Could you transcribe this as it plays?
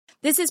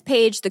This is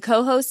Paige, the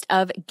co-host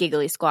of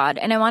Giggly Squad,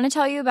 and I want to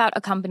tell you about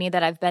a company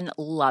that I've been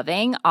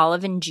loving,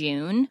 Olive &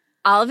 June.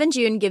 Olive &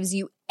 June gives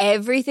you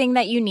everything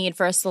that you need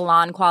for a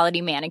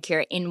salon-quality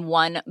manicure in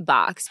one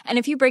box. And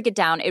if you break it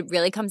down, it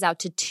really comes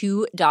out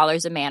to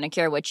 $2 a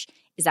manicure, which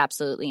is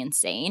absolutely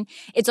insane.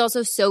 It's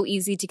also so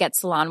easy to get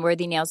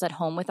salon-worthy nails at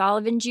home with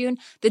Olive & June.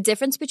 The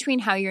difference between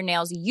how your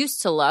nails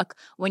used to look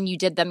when you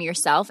did them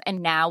yourself and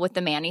now with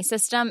the Mani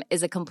system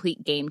is a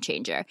complete game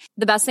changer.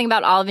 The best thing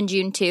about Olive &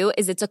 June, too,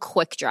 is it's a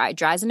quick dry.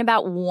 Dries in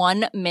about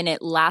 1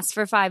 minute, lasts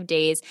for 5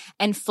 days,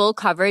 and full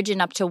coverage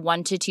in up to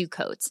 1 to 2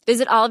 coats.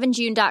 Visit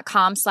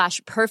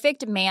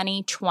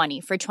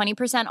oliveandjune.com/perfectmani20 for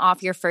 20%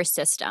 off your first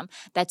system.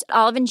 That's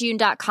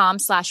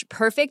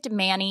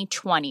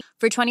oliveandjune.com/perfectmani20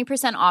 for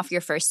 20% off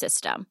your first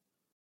system. Yeah,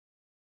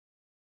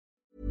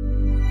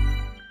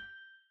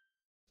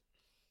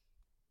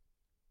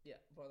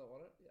 boil the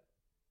water. Yeah.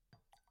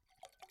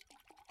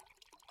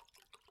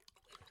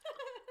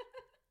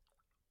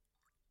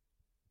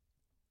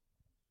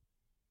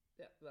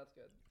 Yeah, that's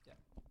good. Yeah.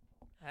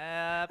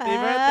 Happy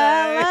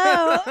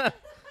birthday!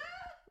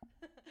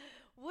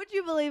 Would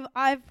you believe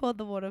I've poured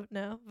the water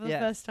now for the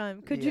Yes. first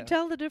time? Could you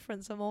tell the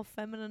difference? A more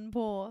feminine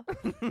pour.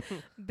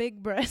 Big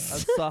A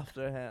breasts.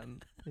 softer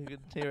hand. You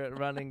could hear it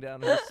running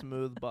down her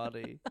smooth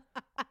body.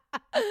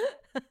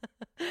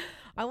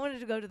 I wanted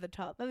to go to the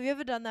top. Have you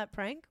ever done that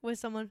prank where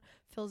someone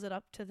fills it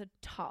up to the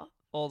top?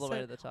 All the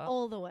way to the top?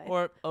 All the way.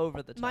 Or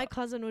over the top? My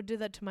cousin would do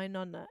that to my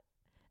nonna.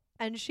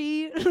 And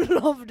she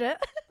loved it.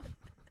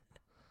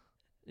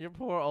 Your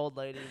poor old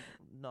lady,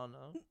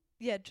 Nonna.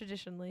 Yeah,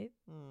 traditionally.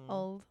 Mm.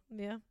 Old.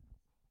 Yeah.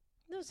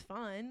 It was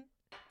fine.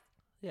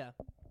 Yeah.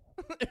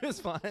 It was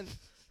fine.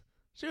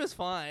 She was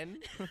fine.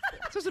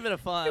 It's just a bit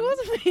of fun. She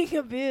wasn't being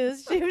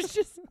abused. She was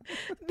just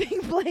being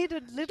played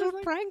a little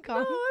like, prank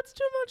on. No, it's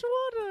too much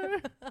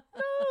water.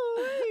 No,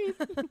 wait.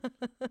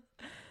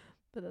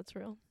 But that's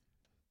real.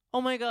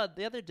 Oh my god,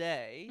 the other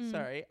day, Mm.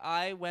 sorry,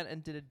 I went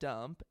and did a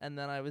dump, and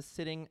then I was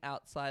sitting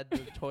outside the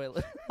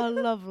toilet. A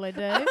lovely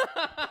day.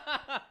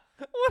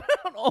 What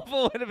an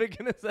awful way to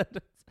begin a sentence.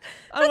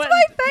 That's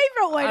my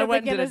favorite way I to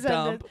went and begin a did a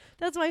dump. sentence.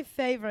 That's my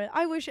favorite.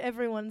 I wish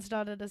everyone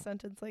started a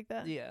sentence like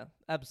that. Yeah,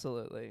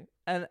 absolutely.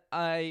 And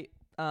I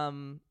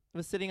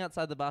was sitting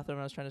outside the bathroom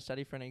and I was trying to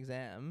study for an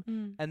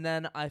exam, and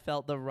then I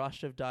felt the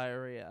rush of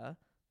diarrhea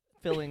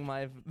filling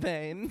my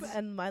veins.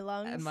 And my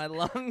lungs. And my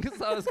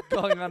lungs. I was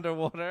going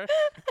underwater.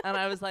 And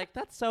I was like,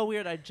 that's so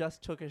weird. I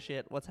just took a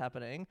shit. What's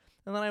happening?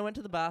 And then I went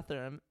to the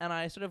bathroom and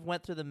I sort of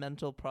went through the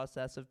mental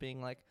process of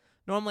being like,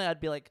 normally I'd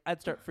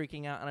start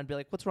freaking out and I'd be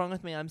like, what's wrong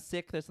with me? I'm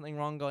sick. There's something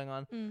wrong going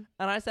on. And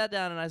I sat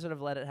down and I sort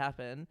of let it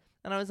happen.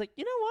 And I was like,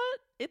 you know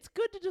what? It's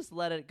good to just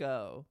let it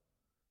go.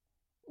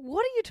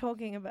 What are you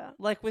talking about?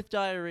 Like with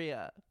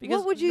diarrhea.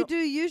 What would you do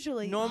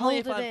usually? Normally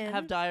Hold if it I in?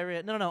 have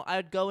diarrhea, no,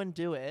 I'd go and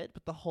do it.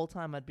 But the whole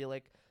time I'd be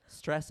like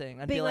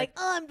stressing. I'd Being be like,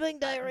 oh, I'm doing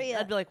diarrhea.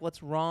 I'd be like,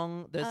 what's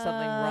wrong? There's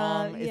something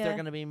wrong. Is there yeah.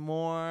 going to be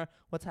more?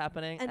 What's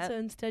happening? And so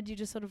instead you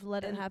just sort of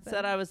let it happen.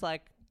 Instead I was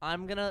like,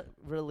 I'm going to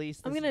release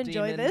this I'm gonna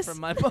enjoy demon this. from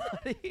my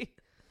body.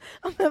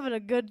 I'm having a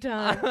good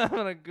time. I'm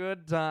having a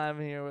good time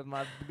here with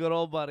my good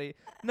old buddy.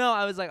 No,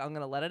 I was like, I'm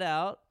going to let it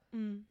out.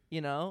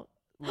 You know,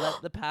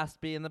 let the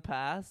past be in the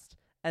past.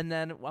 And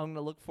then I'm going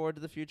to look forward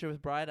to the future with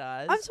bright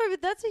eyes. I'm sorry,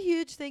 but that's a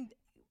huge thing.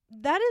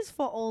 That is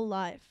for all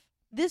life.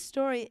 This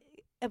story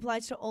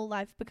applies to all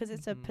life because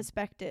it's a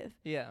perspective.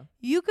 Yeah.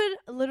 You could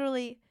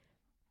literally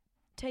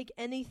take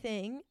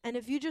anything, and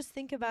if you just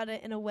think about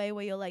it in a way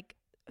where you're like,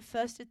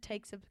 first it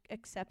takes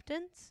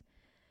acceptance,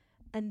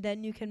 and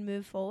then you can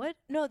move forward.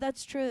 No,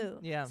 that's true.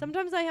 Yeah.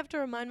 Sometimes I have to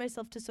remind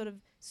myself to sort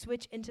of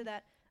switch into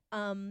that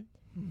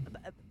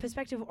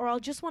perspective, or I'll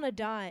just want to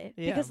die.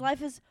 Yeah. Because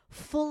life is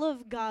full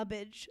of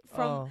garbage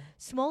from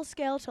small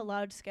scale to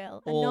large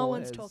scale, and no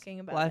one's talking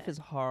about life it. is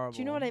horrible. Do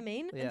you know what I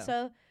mean? Yeah. And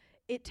so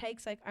it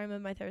takes, like, I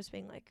remember my therapist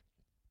being like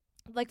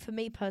for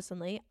me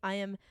personally, I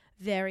am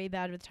very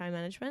bad with time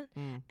management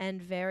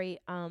and very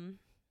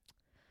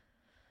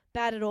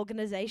bad at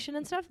organization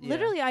and stuff. Yeah.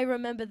 Literally, I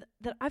remember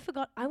that I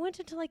forgot I went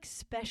into like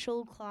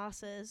special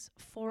classes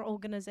for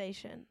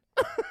organization,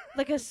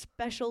 like a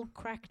special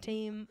crack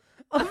team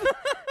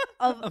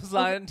of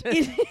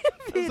scientists.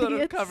 Sort of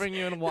idiots. covering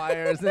you in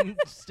wires and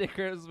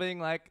stickers, being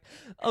like,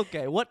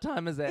 "Okay, what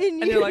time is it?"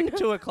 And And you're like, you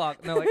 2 o'clock.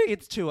 And they're like,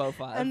 "It's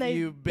 2:05." And they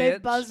you bitch. they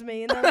buzz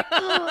me and they're like,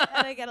 "Oh,"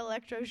 and I get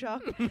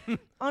electroshock.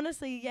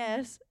 Honestly,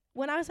 yes.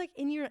 When I was like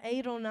in year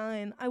 8 or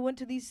 9, I went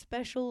to these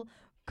special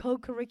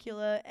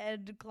co-curricular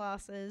ed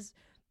classes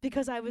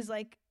because I was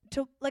like,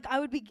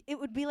 it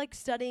would be like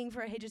studying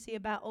for a HSC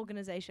about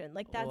organization.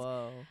 Like that's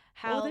Whoa.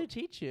 how What do they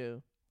teach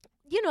you?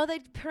 You know,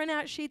 they'd print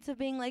out sheets of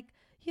being like,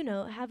 you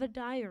know, have a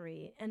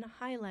diary and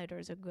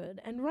highlighters are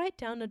good and write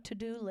down a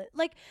to-do list.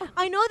 Like,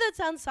 I know that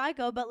sounds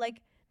psycho, but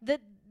like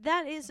that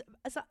is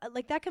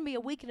like that can be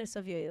a weakness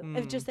of you.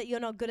 If just that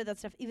you're not good at that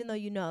stuff, even though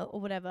you know or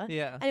whatever.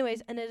 Yeah.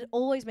 Anyways, and it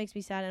always makes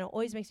me sad and it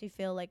always makes me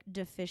feel like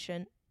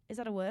deficient. Is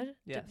that a word?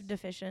 Yes.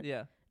 Deficient.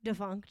 Yeah.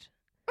 Defunct.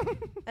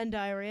 And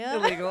diarrhea.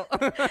 Illegal.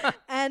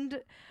 And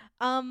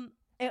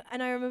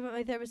And I remember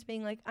my therapist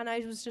being like, and I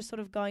was just sort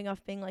of going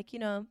off being like,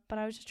 but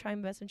I was just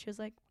trying my best. And she was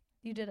like,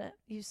 you did it.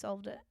 You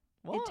solved it.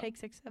 What? It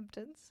takes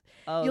acceptance.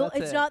 Oh,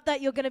 It's not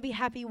that you're going to be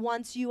happy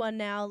once you are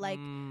now like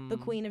the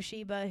Mm. Queen of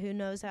Sheba who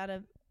knows how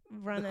to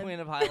run The a... queen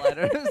of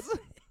highlighters.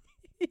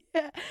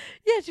 yeah.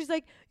 She's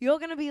like, you're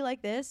going to be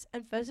like this.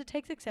 And first it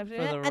takes acceptance.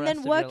 For the And rest then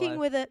of your working life.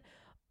 with it,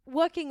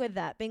 working with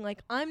that, being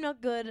like, I'm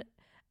not good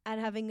at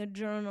having a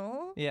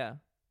journal. Yeah.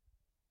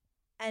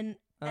 And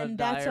A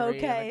that's diary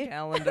and okay. a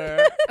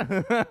calendar.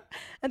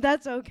 and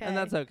that's okay. And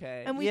that's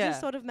okay. And we yeah.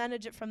 just sort of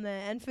manage it from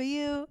there. And for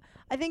you,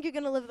 I think you're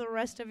going to live the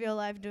rest of your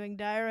life doing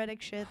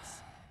diuretic shits.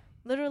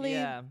 Literally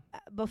Yeah.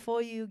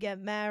 before you get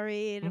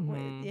married,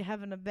 Mhm. you're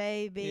having a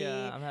baby,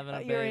 Yeah, I'm having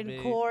a you're baby.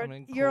 in court. I'm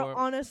in You're court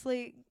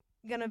honestly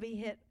going to be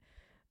hit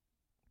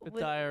with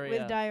diarrhea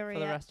with diarrhea.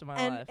 for the rest of my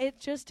and life. it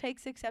just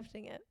takes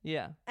accepting it.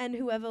 Yeah. And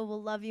whoever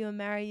will love you and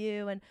marry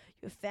you and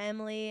your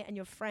family and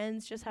your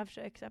friends just have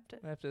to accept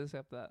it. I have to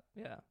accept that.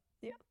 Yeah.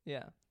 Yeah.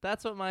 Yeah.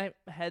 That's what my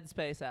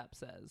Headspace app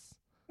says.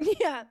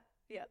 yeah.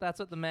 That's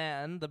what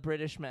the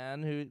British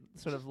man who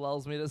sort of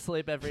lulls me to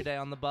sleep every day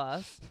on the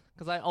bus,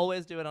 because I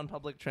always do it on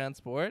public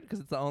transport, because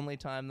it's the only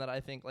time that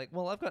I think like,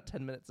 well, I've got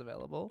 10 minutes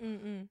available.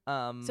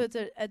 Mm-mm. So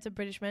it's a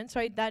British man.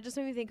 Sorry, that just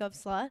made me think of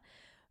Slut.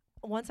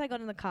 Once I got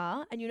in the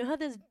car, and you know how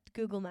there's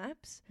Google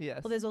Maps?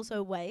 Yes. Well, there's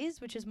also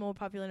Waze, which is more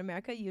popular in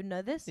America. You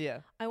know this? Yeah.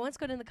 I once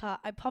got in the car,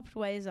 I popped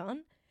Waze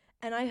on,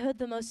 and I heard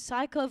the most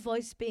psycho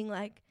voice being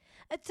like,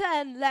 a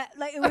turn left.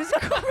 Like, it was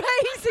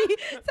crazy.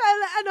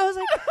 And I was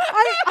like,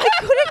 I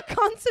couldn't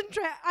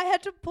concentrate. I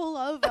had to pull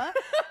over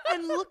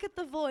and look at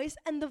the voice,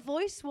 and the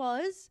voice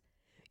was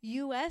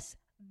US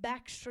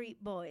Backstreet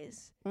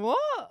Boys.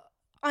 What?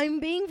 I'm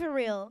being for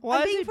real. Why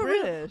I'm is being he for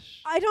real.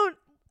 British?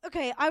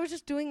 Okay, I was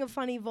just doing a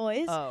funny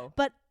voice, Oh.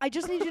 but I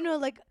just need to know,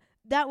 like,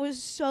 that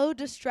was so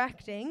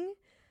distracting.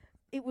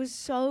 It was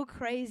so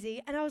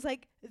crazy. And I was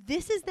like,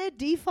 this is their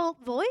default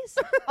voice?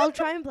 I'll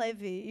try and play it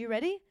for you. You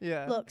ready?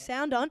 Yeah. Look,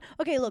 sound on.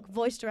 Okay, look,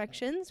 voice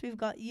directions. We've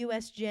got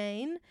US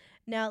Jane.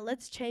 Now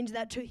let's change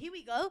that to, here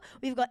we go.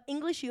 We've got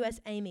English US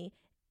Amy,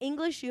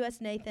 English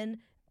US Nathan,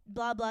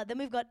 blah, blah. Then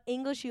we've got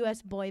English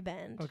US boy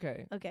band.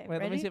 Okay. Okay, Wait,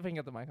 ready? let me see if I can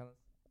get the mic on this.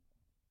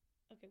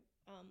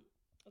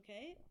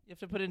 Okay. You have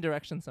to put in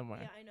directions somewhere.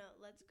 Yeah, I know.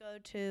 Let's go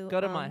to...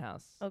 Go to my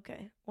house.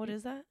 Okay. What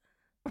is that?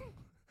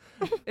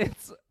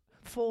 It's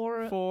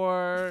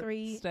 4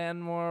 3.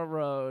 Stanmore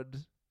Road.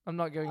 I'm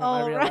not giving you Oh,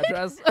 my real right.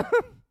 address.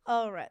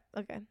 Oh, right.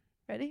 Okay.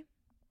 Ready?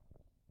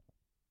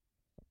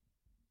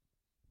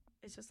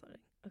 It's just loading.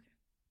 Okay.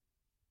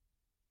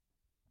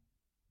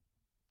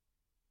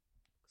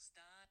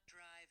 Start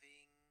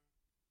driving.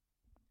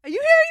 Are you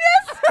hearing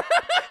this?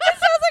 It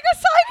sounds like a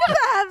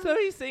psychopath. So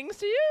he sings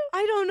to you?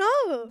 I don't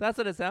know. That's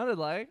what it sounded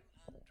like.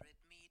 100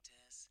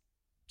 meters.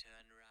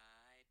 Turn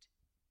right.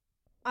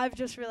 I've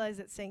just realized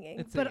it's singing.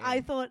 It's But I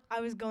singing. thought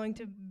I was going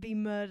to be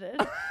murdered.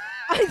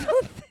 I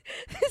thought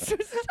this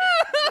was...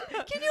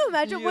 Can you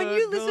imagine when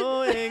you listen...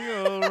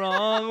 going the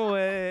wrong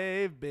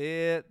way,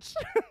 bitch.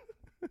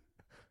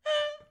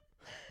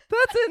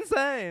 That's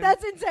insane.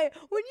 That's insane.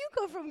 When you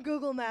go from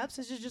Google Maps,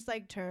 it's just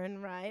like turn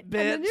right. and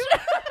then bitch. you-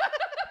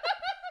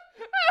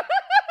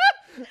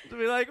 To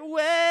be like,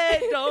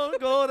 wait, don't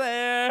go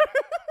there.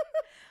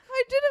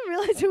 I didn't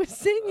realize it was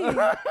singing.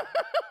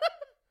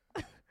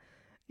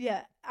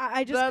 Yeah,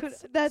 I just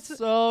That's could. That's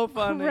so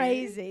funny.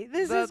 crazy.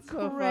 This That's is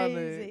so funny.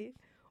 crazy.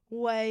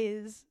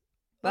 Ways.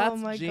 That's oh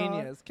my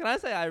genius. God. Can I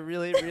say I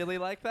really, really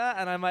like that?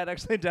 And I might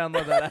actually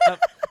download that app.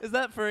 Is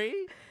that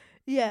free?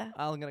 Yeah,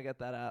 I'm going to get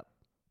that app.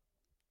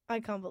 I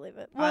can't believe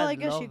it. Well, I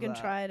guess you love can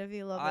that. try it if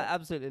you love I it.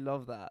 absolutely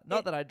love that. Not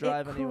It- that I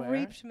drive it anywhere.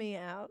 creeps me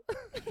out.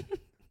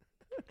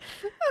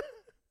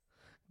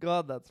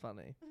 God, that's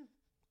funny.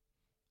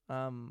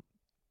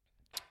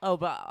 Oh,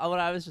 but what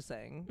I was just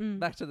saying, Mm.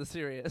 back to the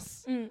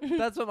serious. Mm.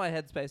 That's what my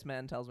Headspace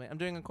man tells me. I'm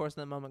doing a course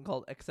in the moment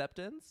called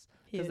Acceptance,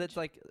 because Huge. it's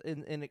like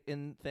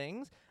in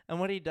things. And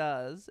what he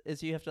does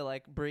is you have to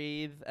like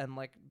breathe and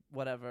like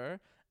whatever,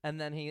 and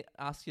then he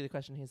asks you the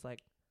question. He's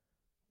like,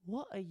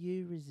 "What are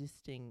you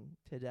resisting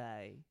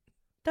today?"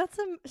 That's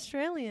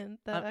Australian.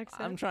 That I'm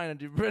accent. trying to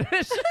do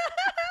British.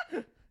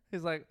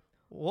 He's like,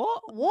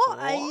 "What? What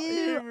are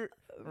you re-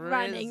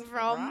 running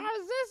from?"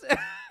 resist-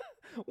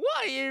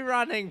 What are you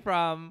running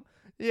from?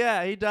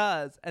 Yeah, he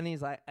does, and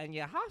he's like, and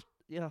you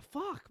have,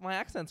 fuck, my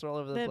accents are all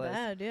over the They're place.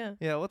 bad, yeah.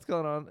 Yeah, what's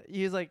going on?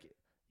 He's like,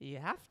 you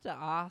have to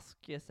ask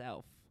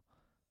yourself,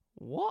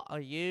 what are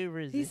you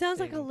resisting? He sounds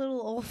like a little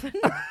orphan.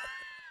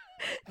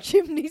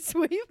 Chimney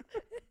sweep.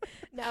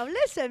 Now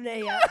listen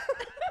here.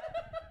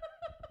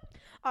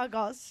 I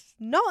got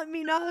snot in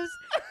me nose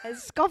and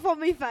scoff on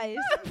me face.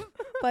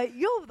 But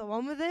you're the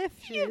one with the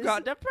issues. You've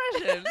got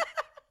depression.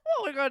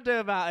 What are we going to do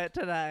about it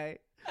today?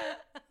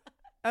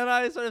 And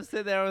I sort of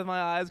sit there with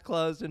my eyes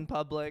closed in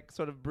public,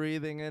 sort of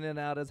breathing in and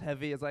out as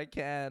heavy as I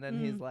can. And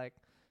he's like,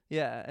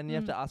 yeah. And you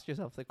have to ask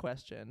yourself the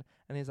question.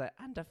 And he's like,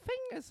 and the thing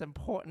is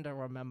important to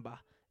remember.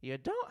 You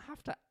don't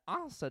have to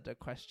answer the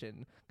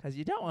question because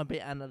you don't want to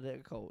be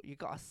analytical. You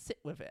got to sit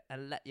with it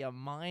and let your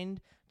mind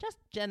just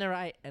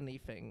generate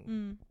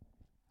anything.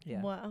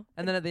 Yeah. Wow.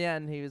 And then at the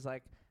end, he was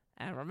like,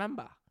 and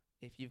remember,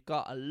 if you've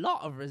got a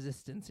lot of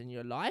resistance in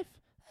your life,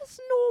 that's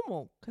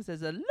normal, 'cause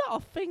there's a lot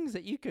of things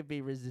that you could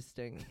be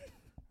resisting.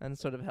 And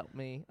sort of helped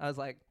me. I was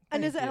like,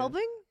 And is it "Thank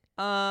you."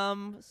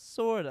 helping?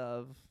 Sort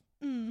of.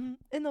 In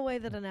the way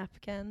that an app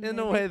can. In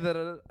a maybe. way that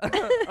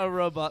a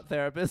robot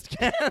therapist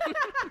can.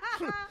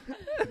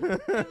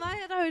 In my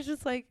head, I was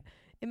just like,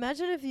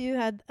 imagine if you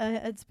had a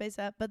Headspace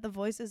app, but the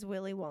voice is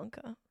Willy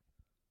Wonka.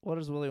 What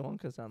does Willy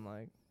Wonka sound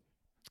like?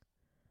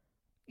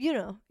 You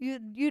know,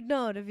 you'd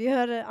know it if you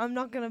heard it. I'm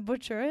not gonna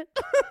butcher it.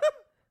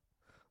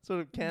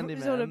 Sort of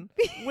Candyman. Sort of-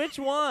 Which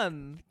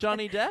one?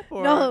 Johnny Depp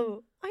or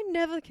No, I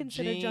never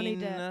considered Johnny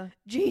Depp.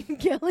 Gene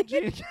Kelly.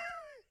 Gene,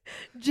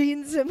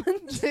 Gene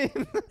Simmons. Gene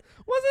wasn't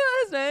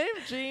that his name?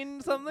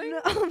 Gene something?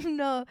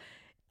 No,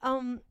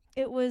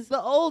 it was.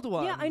 The old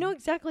one. Yeah, I know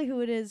exactly who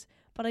it is,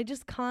 but I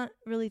just can't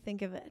really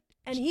think of it.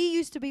 And he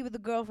used to be with the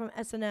girl from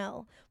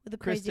SNL with the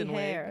crazy Kristen Wiig?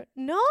 hair.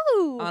 No,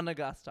 Anna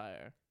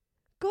Gasteyer.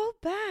 go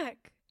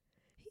back.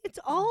 It's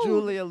old.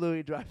 Julia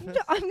Louis-Dreyfus.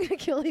 No, I'm gonna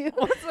kill you.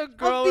 What's a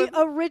girl Of with... the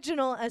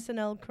original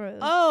SNL crew.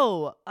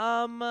 Oh,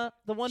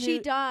 the one She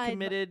who died, but-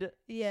 committed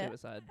yeah,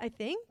 suicide. I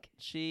think.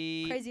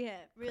 She Crazy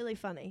hair, really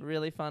funny.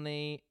 really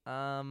funny.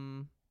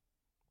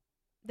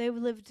 They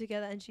lived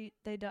together, and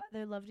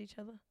they loved each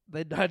other.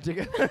 They died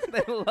together.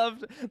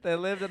 They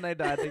lived and they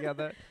died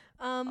together.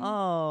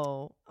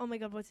 Oh Oh, my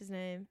God, what's his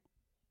name?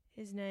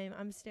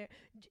 I'm staring.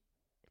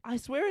 I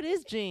swear it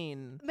is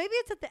Gene. Maybe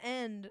it's at the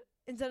end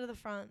instead of the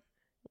front.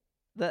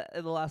 The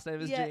last name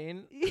is Yeah.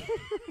 Gene.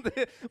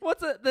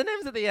 What's it? The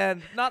name's at the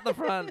end, not the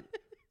front.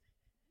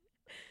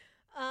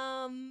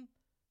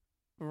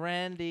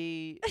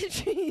 Randy.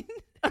 Gene.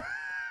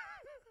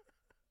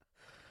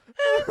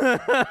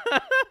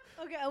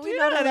 Okay, are Do we you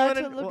not know allowed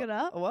anyone to in- look it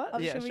up? What? Oh,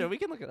 Yeah, should sure. we- We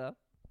can look it up.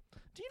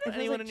 Do you It know feels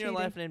anyone like in your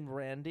life cheating. named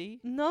Randy?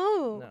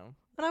 No, No.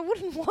 and I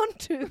wouldn't want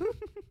to.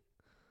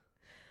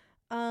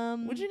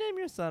 Would you name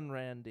your son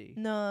Randy?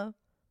 No,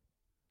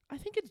 I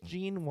think it's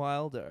Gene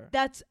Wilder.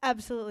 that's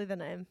absolutely the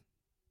name.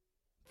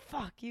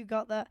 Fuck, you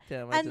got that.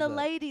 Damn, I And did the that.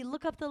 lady,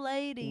 look up the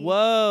lady.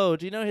 Whoa!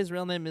 Do you know his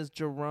real name is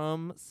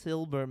Jerome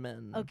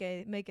Silberman?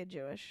 Okay, make it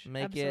Jewish.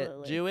 Make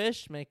absolutely. it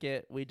Jewish. Make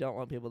it. We don't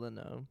want people to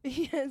know.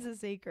 Yeah, it's a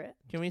secret.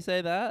 Can we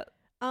say that?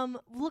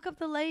 Look up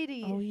the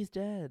lady. Oh, he's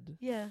dead.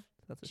 Yeah,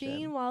 That's a Gene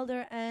shame.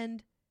 Wilder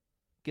and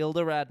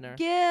Gilda Radner.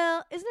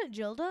 Gil. Isn't it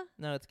Gilda?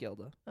 No, it's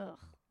Gilda. Ugh.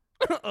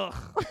 Ugh.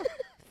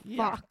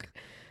 Fuck.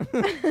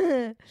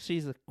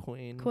 She's a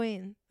queen.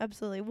 Queen.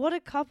 Absolutely. What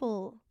a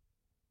couple.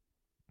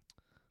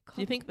 Do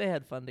you think they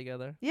had fun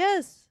together?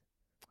 Yes.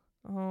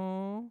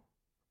 Oh,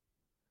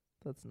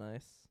 that's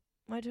nice.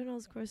 My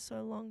toenails grow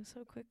so long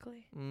so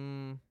quickly.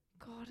 Mm.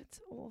 God, it's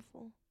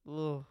awful.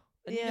 Ugh.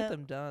 And you Yeah. get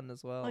them done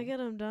as well. I get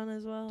them done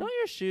as well. Don't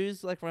your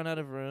shoes like run out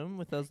of room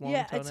with those long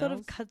yeah, toenails? it sort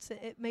of cuts it.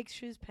 It makes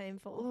shoes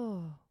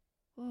painful.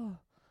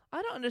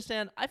 I don't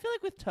understand. I feel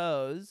like with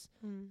toes,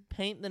 Mm.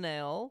 paint the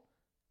nail,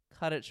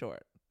 cut it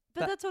short.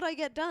 But That- that's what I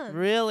get done.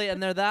 Really?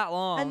 And they're that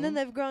long? And then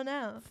they've grown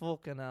out.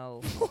 Fucking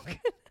hell.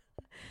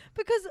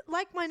 Because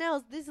like my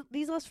nails,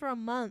 these last for a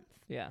month.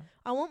 Yeah.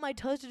 I want my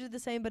toes to do the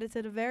same, but it's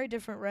at a very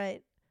different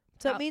rate.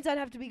 So How- it means I'd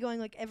have to be going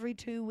like every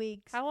 2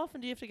 weeks. How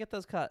often do you have to get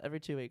those cut? Every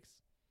 2 weeks?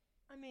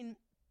 I mean,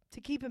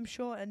 to keep them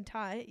short and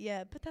tight,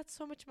 yeah, but that's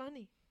so much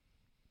money.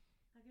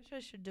 I guess I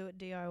should do it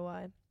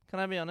DIY. Can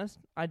I be honest?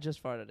 I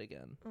just farted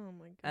again. Oh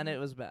my god. And it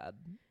was bad.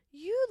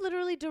 You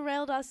literally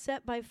derailed our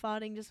set by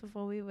farting just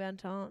before we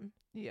went on.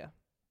 Yeah.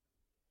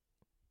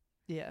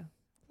 Yeah.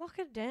 Lock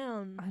it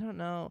down. I don't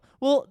know.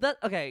 Well, that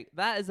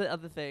is the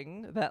other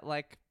thing that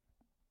like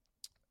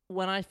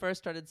when I first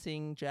started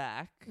seeing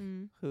Jack,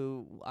 Mm.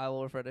 who I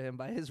will refer to him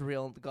by his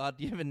real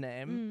God-given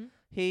name, Mm.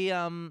 he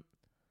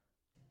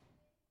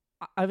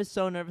I was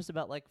so nervous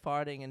about like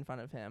farting in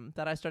front of him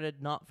that I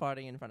started not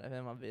farting in front of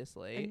him,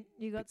 obviously. And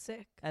you got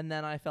sick. And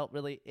then I felt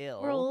really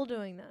ill. We're all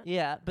doing that.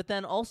 Yeah, but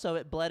then also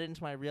it bled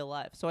into my real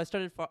life. So I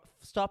started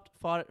stopped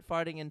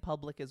farting in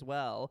public as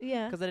well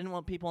Yeah. because I didn't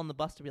want people on the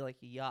bus to be like,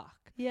 yuck.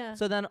 Yeah.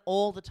 So then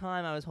all the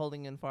time I was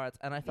holding in farts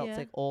and I felt Yeah.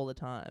 sick all the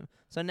time.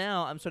 So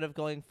now I'm sort of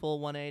going full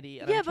 180.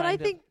 And Yeah, I'm but I trying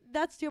to- think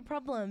that's your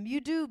problem.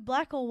 You do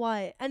black or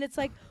white, and it's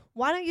like,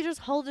 why don't you just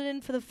hold it in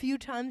for the few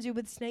times you're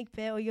with Snake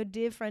Bear or your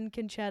dear friend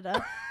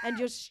Conchetta and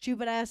your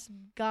stupid ass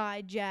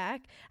guy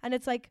Jack? And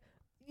it's like,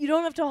 you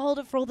don't have to hold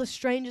it for all the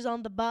strangers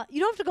on the bus.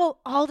 You don't have to go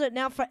hold it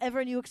now forever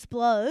and you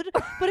explode.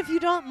 But if you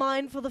don't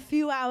mind for the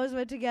few hours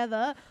we're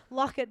together,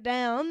 lock it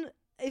down.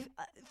 If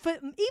for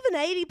even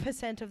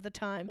 80% of the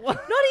time, What?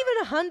 not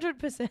even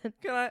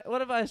 100%.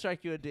 What if I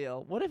strike you a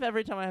deal? What if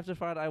every time I have to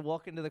fart, I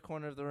walk into the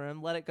corner of the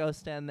room, let it go,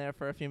 stand there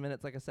for a few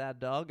minutes like a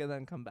sad dog, and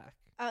then come back?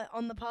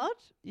 On the pod?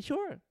 You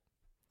sure?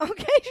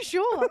 Okay,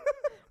 sure.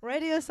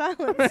 Radio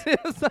silence.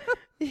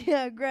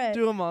 Yeah, great.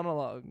 Do a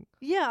monologue.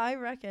 Yeah, I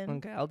reckon.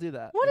 Okay, I'll do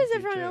that. What in is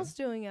everyone future. else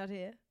doing out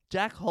here?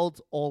 Jack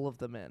holds all of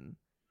them in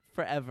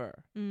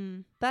forever.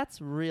 That's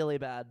really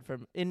bad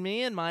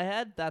in my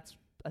head. That's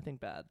I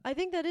think bad. I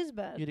think that is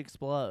bad. You'd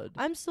explode.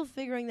 I'm still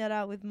figuring that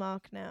out with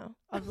Mark now.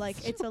 Of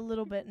like, it's a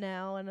little bit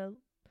now and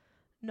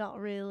not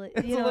really.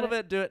 It's You a know little what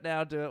bit do it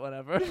now, do it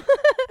whatever.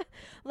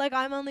 like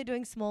I'm only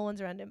doing small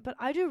ones around him, but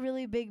I do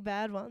really big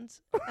bad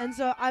ones, and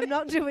so I'm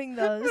not doing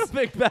those.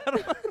 Big bad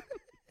one.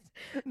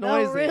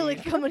 Noisy. They'll really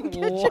come and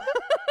get you. Wha-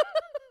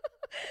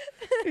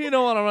 You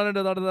don't want to run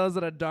into one of those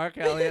in a dark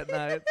alley at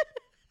night.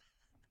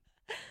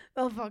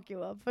 They'll fuck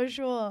you up for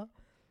sure.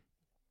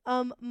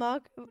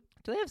 Mark, Do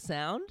they have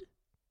sound?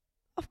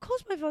 of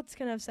course my thoughts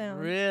can have sound.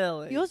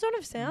 Really? Yours don't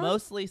have sound.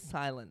 Mostly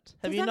silent.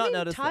 Have Does you that not mean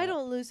noticed tight that?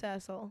 or loose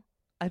asshole?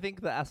 I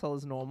think the asshole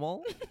is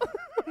normal.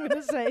 I'm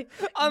gonna say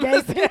On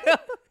the gaping.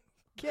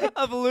 scale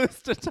of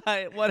loose to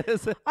tight, what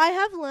is it? I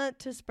have learnt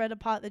to spread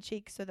apart the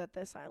cheeks so that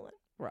they're silent.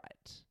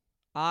 Right.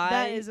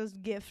 That is a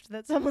gift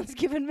that someone's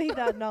given me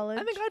that knowledge.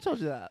 I think I told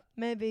you that.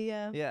 Maybe,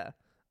 yeah. Yeah.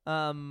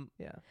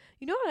 Yeah.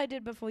 You know what I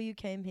did before you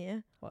came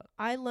here? What?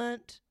 I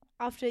learnt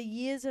after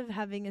years of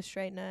having a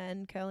straightener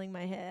and curling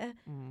my hair,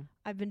 Mm.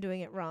 I've been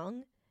doing it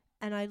wrong,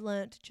 and I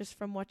learnt just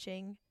from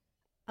watching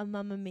a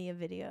Mamma Mia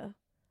video,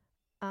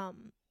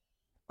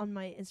 on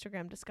my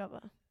Instagram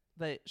Discover.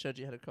 They showed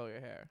you how to curl your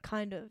hair.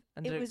 Kind of.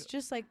 And It did it was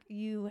just like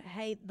you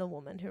hate the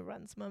woman who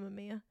runs Mamma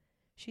Mia.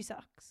 She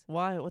sucks.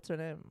 Why? What's her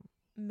name?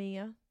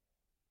 Mia.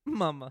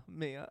 Mamma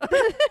Mia.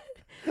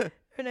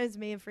 Her name's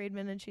Mia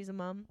Friedman, and she's a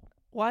mum.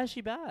 Why is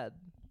she bad?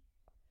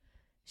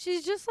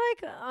 She's just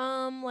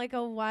like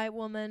a white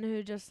woman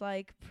who just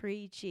like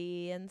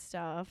preachy and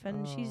stuff,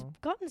 and she's Oh.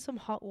 gotten some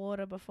hot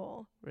water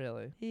before.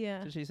 Really?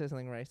 Yeah, Did she say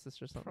something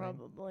racist or something?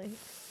 probably.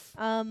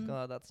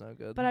 God, that's no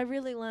good. But I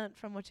really learnt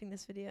from watching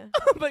this video.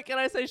 But can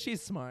I say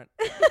she's smart?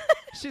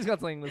 She's got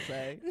something to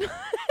say.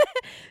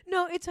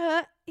 No, it's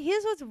her.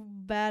 Here's what's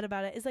bad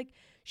about it is like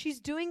she's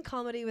doing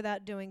comedy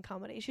without doing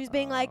comedy. She's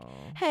being like, Oh.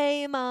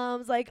 "Hey,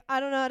 moms, like I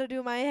don't know how to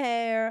do my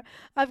hair.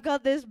 I've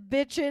got this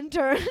bitch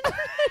intern.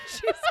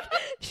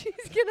 she's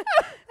gonna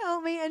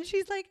help me." And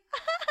she's like,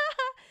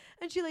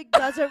 and she like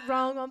does it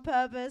wrong on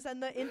purpose.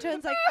 And the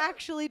intern's like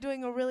actually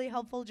doing a really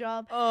helpful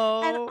job.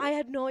 Oh. And I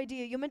had no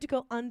idea. You're meant to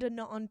go under,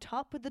 not on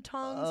top with the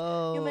tongs.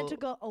 Oh. You're meant to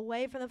go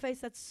away from the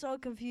face. That's so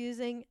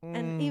confusing.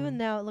 And even Mm.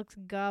 now it looks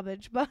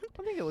garbage, but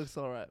I think it looks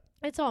alright.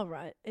 it's all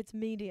right. It's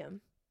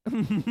medium.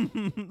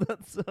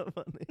 That's so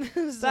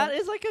funny. So- That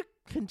is like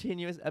a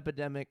continuous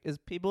epidemic. Is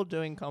people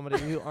doing comedy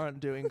who aren't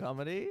doing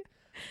comedy?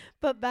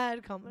 but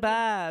bad comedy.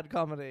 Bad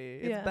comedy.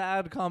 It's Yeah.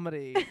 bad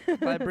comedy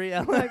by Brie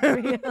Ellen. Like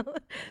real.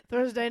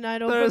 Thursday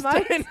night open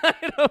Thursday mic.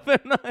 night open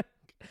mic.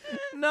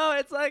 No,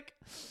 it's like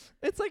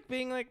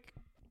being like,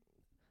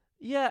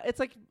 yeah, it's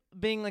like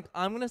being like,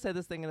 I'm gonna say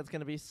this thing and it's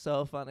gonna be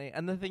so funny,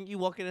 and the thing you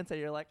walk in and say,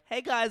 you're like,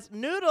 hey guys,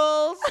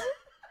 noodles,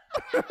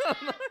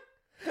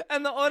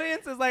 and the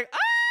audience is like, ah.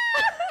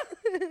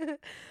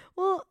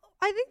 Well,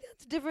 I think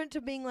that's different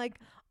to being like,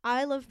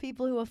 I love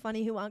people who are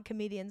funny who aren't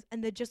comedians,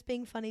 and they're just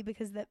being funny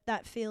because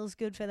that feels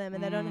good for them,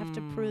 and they don't have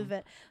to prove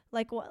it.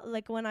 Like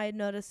like when I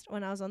noticed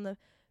when I was on the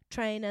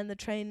train, and the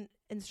train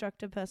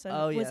instructor person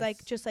Oh, was like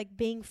yes. just like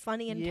being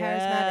funny and charismatic,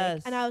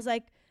 Yes. and I was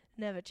like,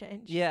 never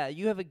change. Yeah,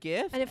 you have a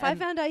gift. And if I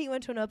found out he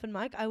went to an open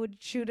mic, I would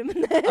shoot him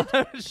in the head.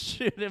 I would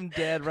shoot him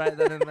dead right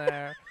then and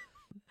there.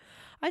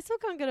 I still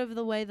can't get over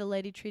the way the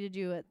lady treated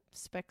you at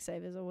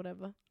Specsavers or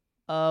whatever.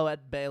 Oh,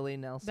 at Bailey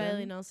Nelson.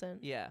 Bailey Nelson.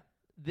 Yeah.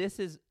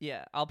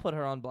 I'll put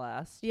her on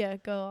blast. Yeah,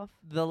 go off.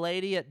 The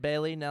lady at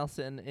Bailey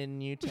Nelson in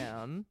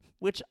Newtown,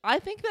 which I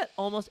think that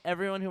almost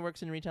everyone who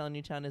works in retail in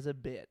Newtown is a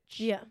bitch.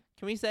 Yeah.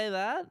 Can we say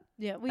that?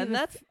 Yeah. And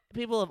that's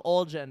people of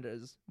all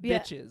genders. Yeah.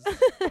 Bitches.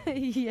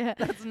 yeah.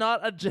 That's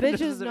not a gender Bitch is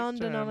specific term.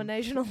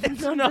 non-denominational.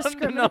 It's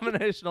non-discriminatory.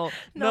 non-denominational.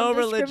 No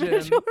religion.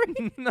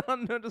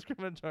 Non-discriminatory. No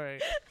discriminatory.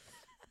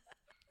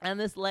 And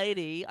this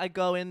lady, I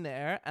go in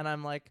there and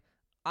I'm like,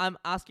 I'm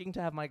asking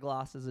to have my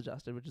glasses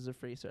adjusted, which is a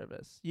free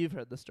service. You've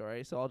heard the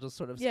story, so I'll just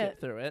sort of skip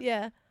through it.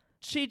 Yeah.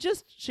 She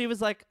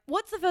was like,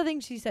 What's the first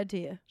thing she said to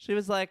you?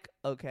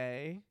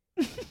 okay.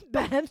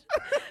 Bad.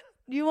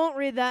 You won't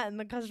read that in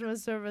the customer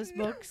service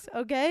books,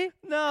 okay?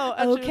 No.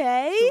 And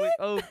Okay. she was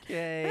like,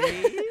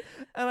 okay.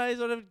 And I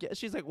sort of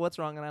she's like, what's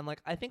wrong? And I'm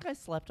like, I think I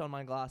slept on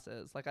my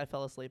glasses. Like I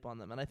fell asleep on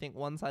them. And I think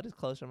one side is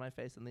closer to my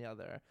face than the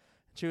other.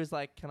 She was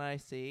like, can I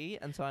see?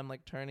 And so I'm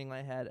like turning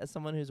my head. As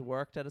someone who's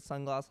worked at a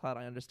sunglass hut,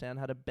 I understand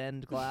how to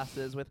bend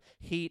glasses with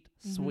heat,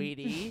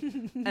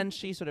 sweetie. And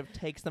she sort of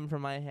takes them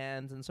from my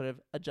hands and sort of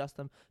adjusts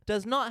them.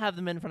 Does not have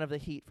them in front of the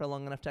heat for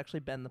long enough to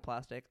actually bend the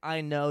plastic.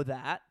 I know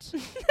that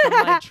from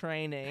my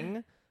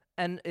training.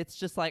 And it's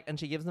just like, and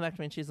she gives them back to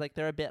me and she's like,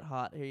 they're a bit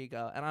hot. Here you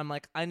go. And I'm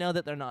like, I know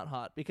that they're not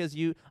hot because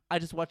I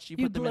just watched you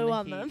put them in blew the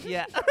on heat. them.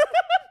 Yeah.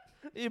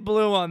 You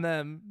blew on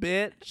them,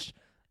 bitch.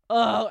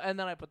 Oh, and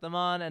then I put them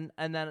on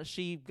and then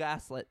she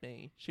gaslit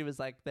me. She was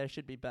like, they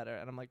should be better.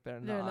 And I'm like,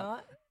 they're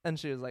not. And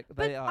she was like, But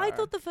they are. I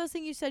thought the first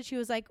thing you said, she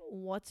was like,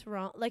 what's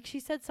wrong? Like she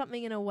said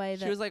something in a way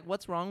that she was like,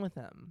 what's wrong with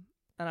them?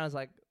 And I was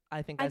like,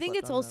 I think think slept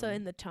it's on also them.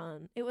 in the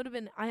tone. It would have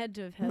been, I had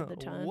to have heard the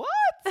tone.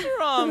 What's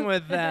wrong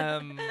with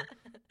them?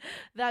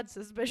 That's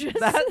suspicious.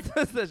 That's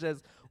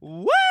suspicious.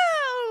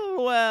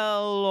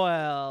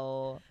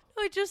 Well.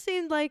 No, it just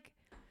seemed like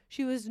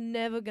she was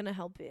never going to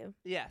help you.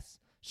 Yes.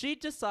 She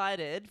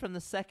decided from the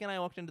second I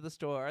walked into the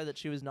store that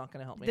she was not going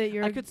to help me. That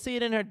you're- I could see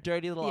it in her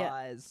dirty little Yeah.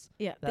 eyes.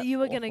 Yeah, That that you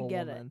were gonna awful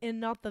get woman. it in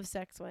not the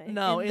sex way.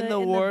 No, in the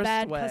worst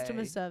bad way.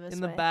 customer service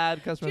In the way.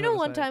 bad customer Do you know service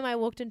one way. time I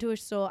walked into a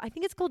store? I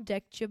think it's called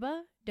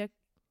Decuba.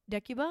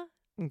 Decuba.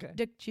 Okay.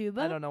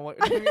 Decuba. I don't know what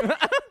you're talking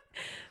about.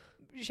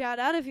 Shout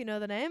out if you know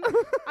the name.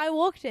 I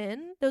walked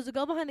in. There was a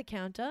girl behind the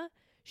counter.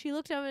 She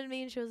looked over at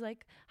me and she was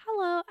like,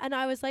 "Hello," and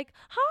I was like,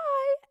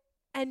 "Hi."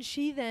 And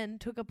she then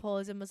took a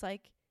pause and was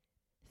like,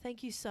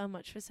 "Thank you so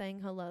much for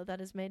saying hello. That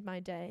has made my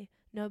day.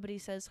 Nobody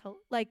says hello."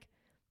 Like,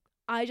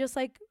 I just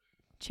like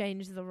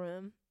changed the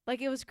room.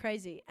 Like, it was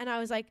crazy. And I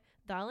was like,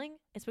 "Darling,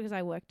 it's because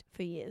I worked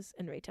for years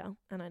in retail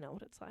and I know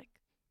what it's like."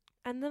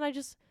 And then I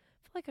just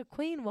felt like a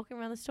queen walking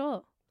around the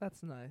store.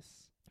 That's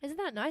nice. Isn't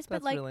that nice?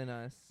 That's But like, really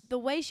nice. the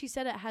way she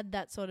said it had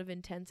that sort of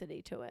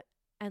intensity to it,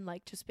 and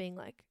like just being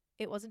like,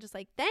 it wasn't just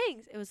like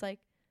thanks, it was like,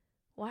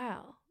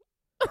 wow,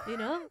 you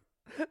know.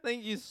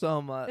 Thank you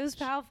so much. It was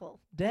powerful.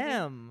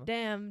 Damn.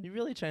 Damn. You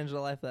really changed her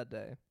life that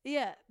day.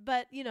 Yeah,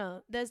 but you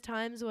know, there's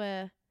times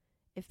where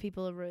if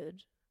people are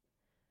rude,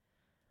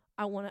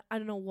 I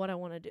don't know what I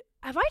want to do.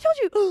 Have I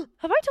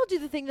told you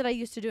the thing that I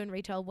used to do in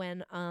retail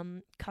when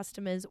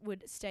customers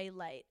would stay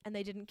late and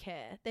they didn't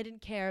care. They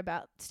didn't care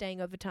about staying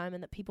overtime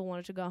and that people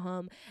wanted to go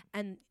home,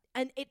 and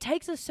it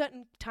takes a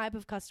certain type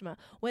of customer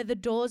where the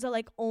doors are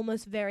like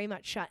almost very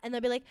much shut and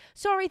they'll be like,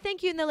 "Sorry,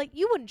 thank you." And they're like,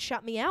 "You wouldn't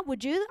shut me out,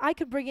 would you? I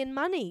could bring in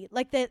money."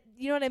 Like that,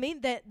 you know what I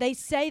mean? They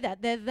say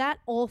that. They're that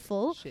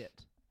awful.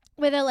 Shit.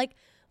 Where they're like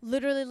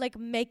literally like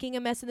making a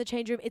mess in the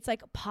change room. It's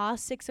like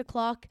past 6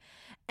 o'clock.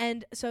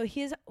 And so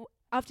here's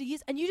after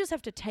years, and you just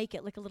have to take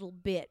it like a little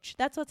bitch.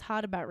 That's what's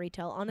hard about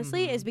retail,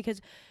 honestly, is because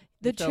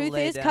the have to truth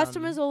lay is down.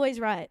 customer's always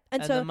right.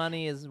 And so the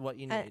money is what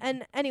you need.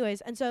 and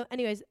anyways,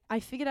 I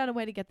figured out a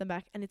way to get them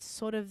back, and it's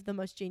sort of the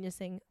most genius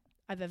thing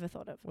I've ever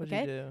thought of. What'd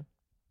Okay? you do?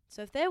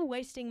 So if they're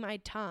wasting my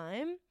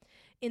time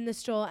in the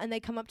store and they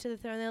come up to the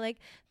store and they're like,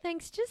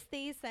 "Thanks, just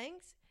these,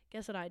 thanks."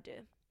 Guess what I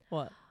do?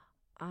 What?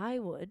 I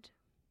would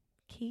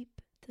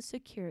keep the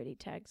security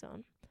tags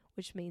on,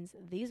 which means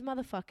these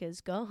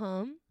motherfuckers go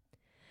home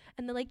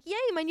and they're like, "Yay,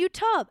 my new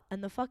tub."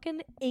 And the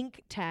fucking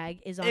ink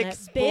tag is on it.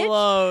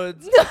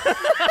 Explodes.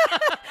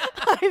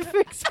 I've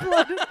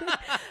exploded.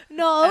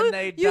 No, And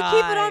they you keep it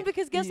die. on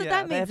because guess what Yeah,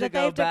 that they means? have to That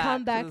they have go to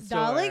come back back, to the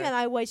darling, store. and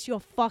I waste your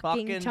fucking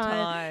Fucking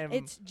time. time.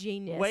 It's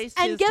genius. Waste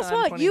and his guess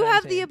time, what? You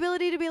have the 2019.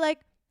 ability to be like,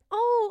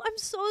 "Oh, I'm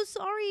so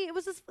sorry. It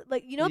was just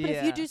like, you know, but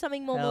if you Yeah. do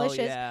something more Hell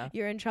malicious, yeah.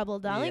 you're in trouble,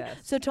 darling." Yes.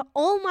 So to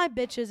all my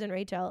bitches in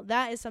retail,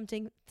 that is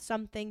something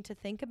to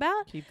think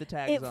about. Keep the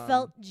tags It on.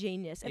 felt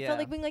genius. It Yeah. felt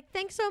like being like,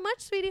 "Thanks so much,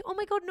 sweetie. Oh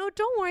my God, no,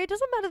 don't worry. It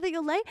doesn't matter that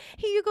you're late.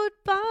 Here you go,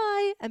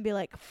 bye." And be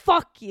like,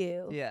 "Fuck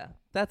you." Yeah.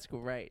 That's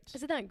great.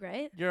 Isn't that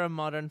great? You're a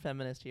modern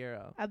feminist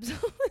hero.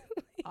 Absolutely.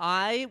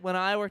 When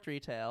I worked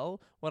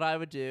retail, what I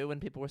would do when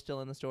people were still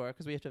in the store,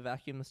 because we have to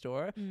vacuum the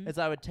store, is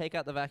I would take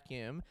out the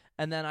vacuum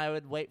and then I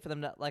would wait for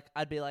them to, like,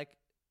 I'd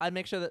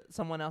make sure that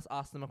someone else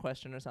asked them a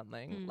question or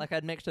something. Like,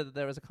 I'd make sure that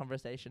there was a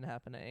conversation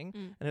happening,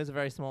 and it was a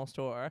very small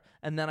store,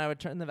 and then I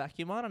would turn the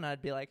vacuum on and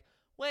I'd be like,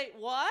 "Wait,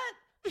 what?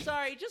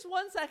 Sorry, just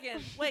 1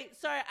 second. Wait,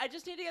 sorry, I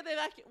just need to get the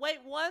vacuum.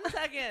 Wait, 1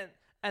 second."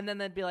 And then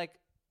they'd be like,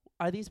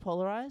 "Are these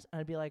polarized?" And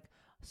I'd be like,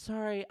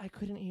 "Sorry, I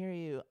couldn't hear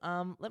you.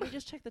 Let me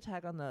just check the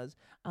tag on those.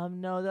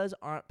 No, those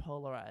aren't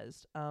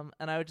polarized." And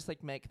I would just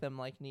like make them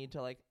like need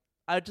to like,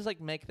 I would just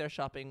like make their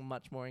shopping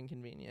much more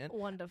inconvenient.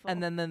 Wonderful.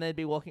 And then they'd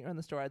be walking around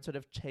the store. I'd sort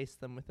of chase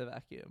them with the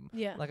vacuum.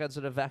 Yeah. Like I'd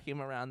sort of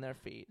vacuum around their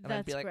feet. And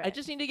I'd be That's like, "I great.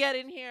 just need to get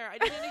in here. I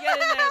just need to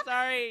get in there.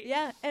 Sorry."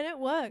 Yeah, and it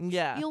works.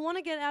 Yeah. You'll want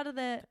to get out of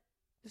there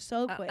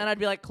so quick. And I'd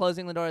be like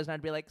closing the doors, and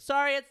I'd be like,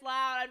 "Sorry, it's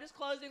loud. I'm just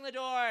closing the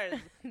doors."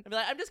 I'd be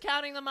like, "I'm just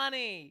counting the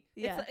money.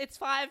 Yeah. It's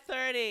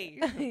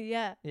 5:30."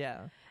 Yeah.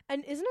 Yeah.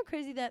 And isn't it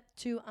crazy that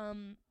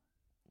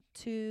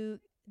to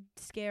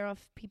scare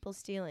off people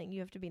stealing, you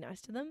have to be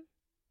nice to them?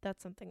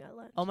 That's something I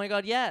learned. Oh my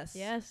God, yes.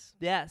 Yes.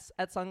 Yes.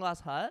 At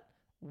Sunglass Hut,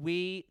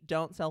 we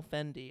don't sell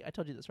Fendi. I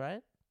told you this,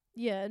 right?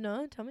 Yeah,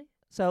 no, tell me.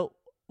 So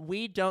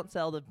we don't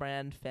sell the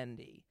brand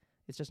Fendi.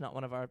 It's just not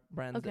one of our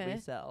brands that Okay. we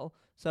sell.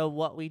 So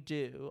what we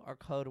do, our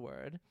code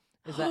word,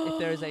 is that if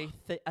there's a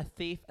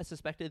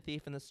suspected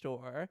thief in the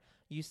store,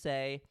 you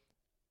say,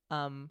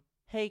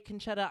 "Hey,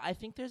 Conchetta, I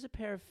think there's a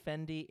pair of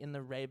Fendi in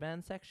the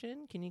Ray-Ban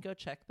section. Can you go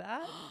check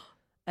that?"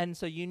 And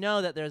so you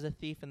know that there's a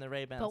thief in the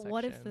Ray-Ban But section.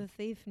 what if the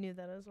thief knew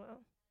that as well?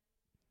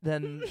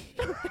 Then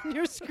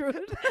You're screwed.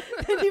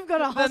 Then you've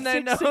got a Then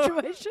they hostage know.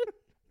 situation.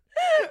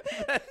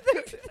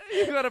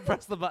 you gotta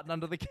press the button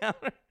under the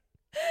counter.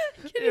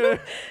 Can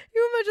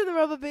you imagine the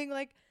robber being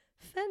like,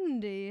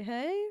 "Fendi,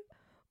 hey?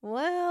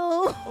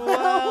 Well,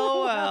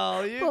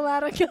 Well, you pull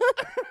out a gun."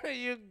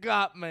 you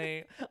got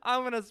me.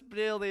 I'm gonna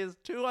steal these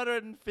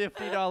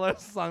 $250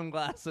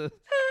 sunglasses.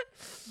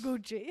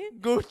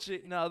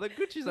 Gucci. No, the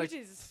Gucci's like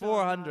Gucci's so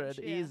 400 much,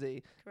 yeah.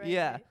 easy. Crazy.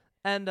 Yeah.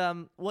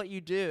 And what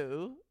you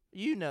do,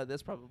 you know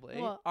this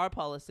probably. What? Our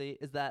policy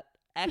is that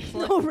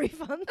excellent. No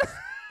refunds.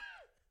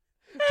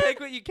 Take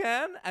what you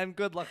can and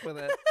good luck with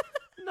it.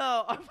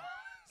 No, our policy.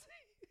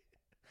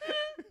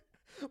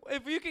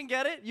 If you can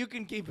get it, you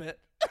can keep it.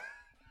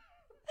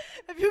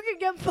 If you can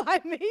get by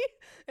me,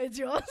 it's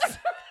yours.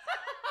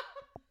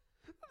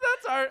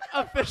 That's our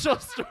official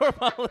store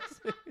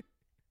policy.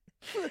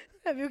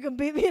 If you can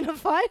beat me in a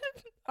fight,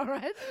 all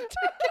right.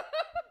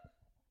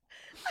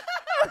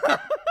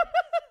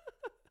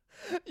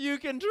 You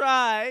can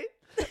try,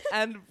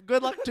 and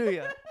good luck to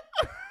you.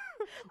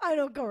 I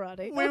know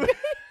karate.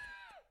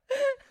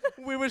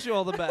 We wish you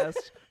all the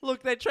best.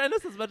 Look, they train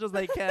us as much as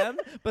they can,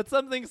 but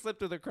some things slip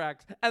through the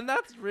cracks, and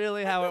that's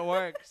really how it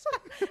works.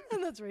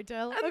 And that's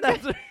retail. And Okay.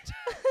 that's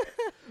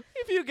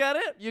if you get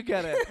it, you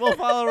get it. We'll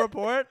file a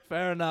report.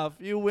 Fair enough.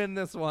 You win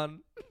this one.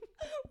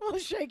 We'll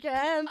shake your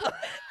hand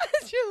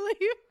as you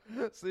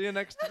leave. See you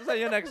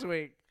next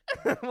week.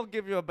 We'll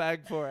give you a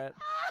bag for it.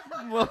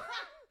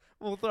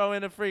 We'll throw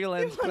in a free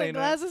lens You want a cleaner.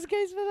 glasses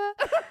case for that?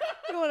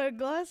 You want a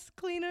glass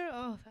cleaner?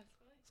 Oh, that's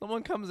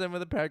Someone comes in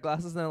with a pair of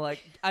glasses and they're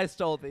like, I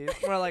stole these.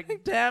 We're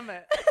like, damn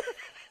it.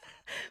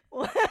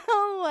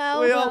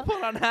 well. We all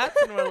put on hats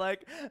and we're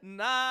like,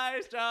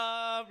 nice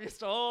job. You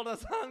stole the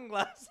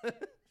sunglasses.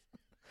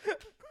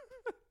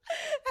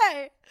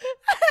 Hey.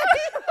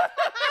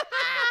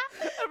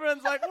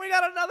 Everyone's like, we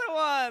got another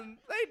one.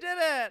 They did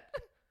it.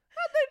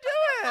 How'd they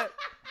do it?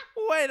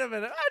 Wait a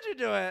minute. How'd you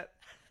do it?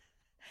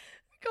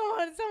 Come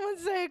on, someone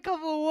say a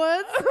couple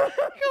words.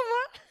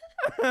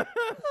 Come on.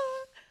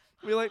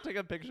 We like take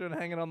a picture and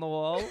hang it on the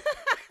wall.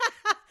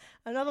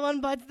 Another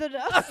one bites the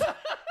dust.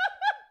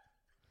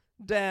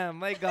 Damn,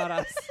 they got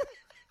us.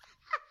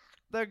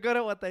 They're good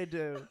at what they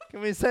do.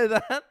 Can we say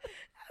that?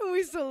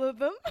 We salute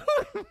them.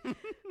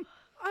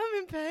 I'm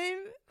in pain.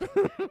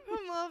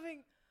 I'm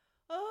laughing.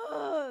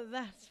 Oh,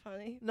 that's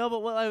funny. No,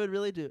 but what I would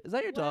really do is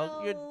that your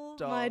dog? Your Well,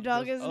 dog. my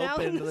dog just is now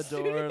in opened the the door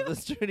studio. of the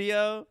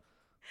studio.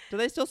 Do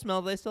they still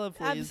smell? Do they still have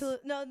fleas?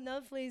 Absolutely.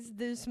 No fleas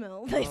do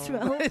smell. They Oh,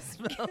 smell. They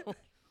smell.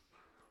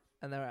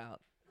 And they're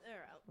out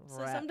They're out. So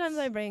Rats. sometimes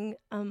I bring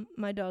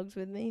my dogs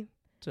with me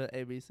to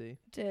ABC.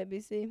 to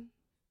ABC.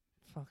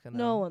 Fucking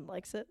No hell. one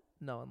likes it.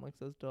 No one likes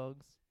those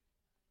dogs.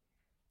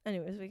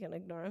 Anyways, we can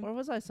ignore Where them.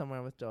 was I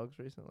somewhere with dogs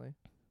recently?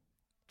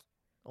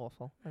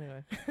 Awful.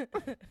 Anyway.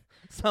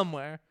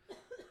 Somewhere.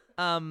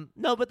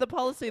 No, but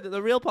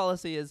the real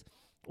policy is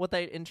what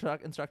they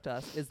instruct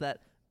us is that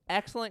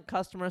excellent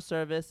customer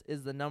service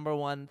is the number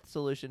one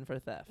solution for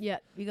theft. Yeah,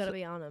 you gotta So-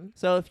 be on them.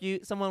 So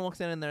if someone walks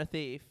in and they're a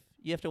thief,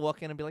 you have to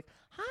walk in and be like,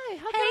 "Hi,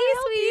 how can Hey, I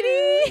help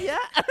sweetie." you?"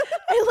 Yeah.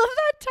 I love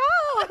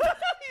that top.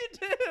 You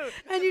do.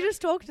 And you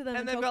just talk to them.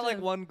 And they've talk got to like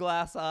them. one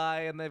glass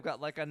eye and they've got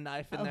like a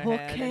knife in a their hook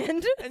hand.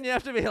 hand. And you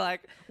have to be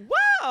like,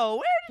 "Wow,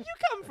 where did you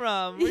come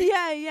from?"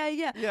 Yeah.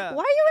 Yeah.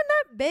 Why are you in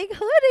that big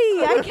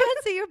hoodie? I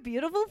can't see your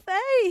beautiful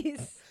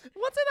face.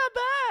 What's in that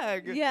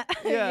bag? Yeah.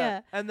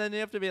 Yeah. And then you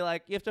have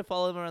to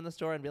follow them around the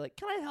store and be like,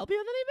 "Can I help you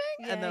with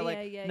anything?" Yeah, and they're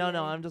like, yeah, "No, yeah.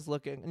 no, I'm just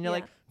looking." And you're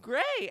Yeah. like,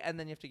 "Great." And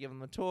then you have to give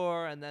them a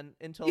tour and then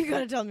until You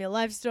gotta tell them your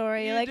life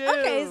story. You're You like,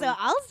 okay, do. so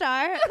I'll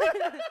start.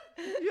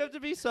 you have to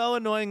be so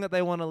annoying that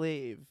they want to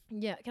leave.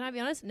 Yeah, can I be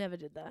honest? Never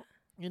did that.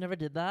 You never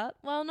did that?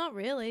 Well, not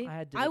really.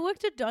 I did I it.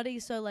 worked at Dottie,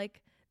 so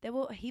like there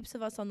were heaps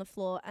of us on the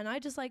floor, and I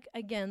just like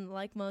again,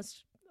 like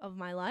most of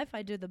my life,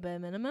 I do the bare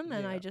minimum,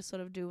 and I Yeah. just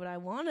sort of do what I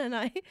want, and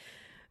I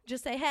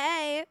just say,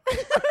 hey.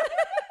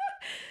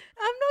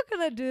 I'm not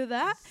gonna do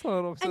that.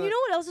 And you know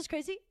what else is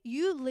crazy?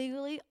 You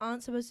legally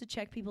aren't supposed to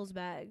check people's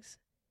bags.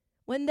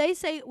 When they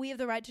say we have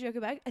the right to check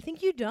a bag, I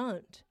think you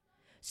don't.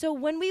 So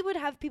when we would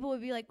have people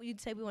would be like, you'd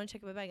say we want to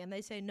check my bag, and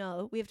they say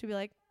no, we have to be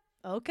like,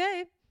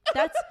 okay,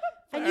 that's,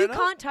 and Fair you enough.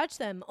 can't touch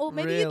them. Or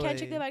maybe you can check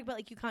Really? their bag, but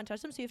like you can't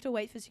touch them, so you have to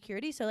wait for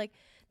security. So like,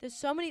 there's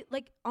so many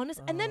like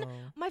honest. And then Oh.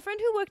 my friend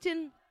who worked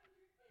in,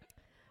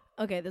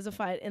 okay, there's a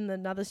fight in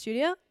another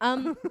studio.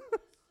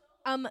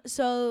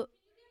 So.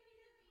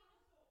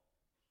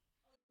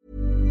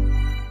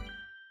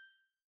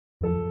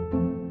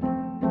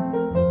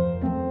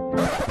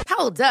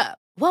 Hold up.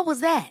 What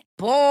was that?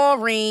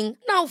 Boring.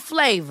 No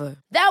flavor.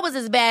 That was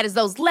as bad as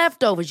those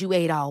leftovers you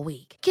ate all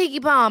week.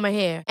 Keke Palmer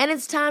here. And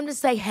it's time to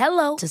say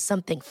hello to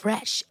something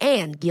fresh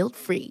and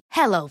guilt-free.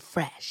 Hello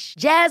Fresh.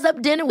 Jazz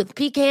up dinner with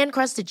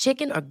pecan-crusted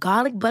chicken or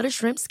garlic butter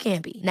shrimp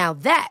scampi. Now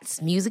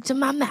that's music to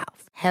my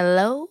mouth.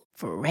 Hello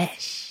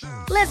Fresh.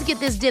 Let's get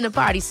this dinner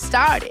party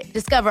started.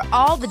 Discover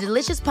all the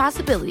delicious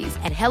possibilities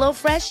at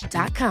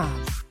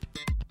hellofresh.com.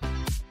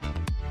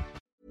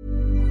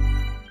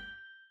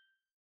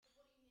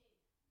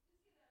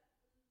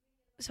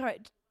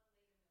 Sorry.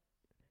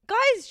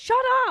 Guys, shut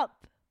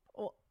up.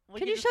 Well, we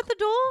Can you just shut the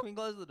door? Can we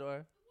close the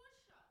door?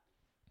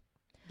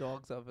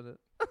 Dogs open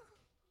it.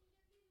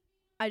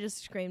 I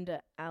just screamed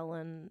at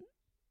Alan.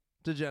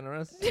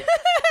 Degenerous.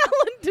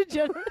 Alan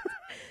DeGeneres.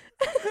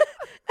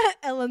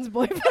 Ellen's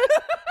boyfriend.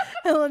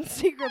 Ellen's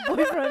secret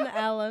boyfriend,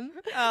 Alan.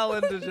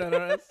 Alan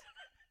DeGeneres.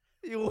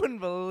 You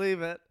wouldn't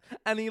believe it.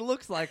 And he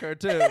looks like her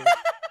too.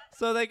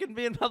 So they can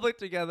be in public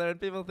together and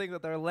people think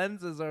that their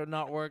lenses are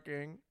not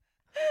working.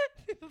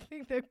 People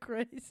think they're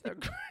crazy. They're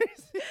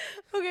crazy.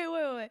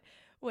 Okay,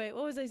 wait.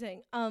 What was I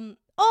saying?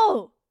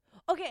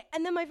 Okay.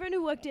 And then my friend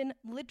who worked in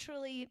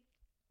literally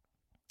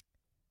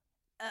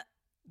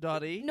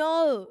Dottie.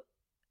 no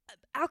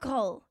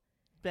alcohol.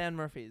 Dan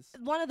Murphy's.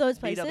 One of those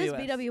places,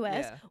 BWS,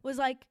 BWS, yeah. was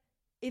like,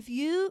 if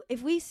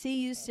we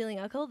see you stealing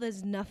alcohol,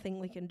 there's nothing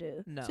we can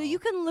do. No. So you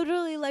can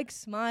literally like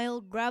smile,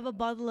 grab a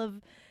bottle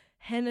of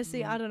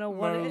Hennessy, I don't know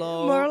what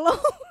Merlot.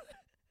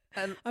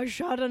 And a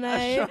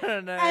Chardonnay, a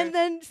Chardonnay. and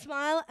then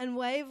smile and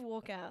wave,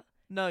 walk out.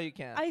 No, you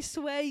can't. I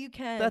swear you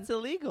can. That's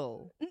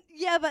illegal.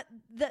 Yeah, but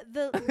the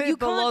you The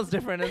can't law's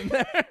different in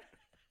there.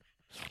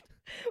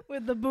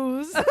 with the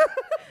booze.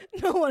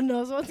 No one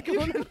knows what's You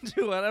going on. can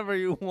do whatever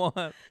you want.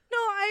 No,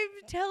 I'm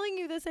telling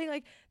you, they're saying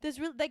like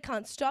they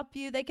can't stop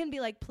you. They can be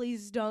like,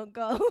 please don't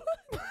go.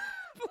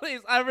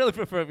 Please, I really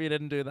prefer if you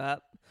didn't do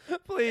that.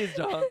 Please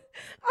don't.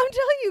 I'm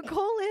telling you,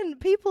 call in.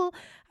 People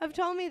have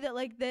told me that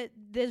like that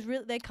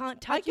they can't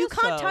touch. You guess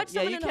can't so. touch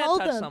someone you and can't hold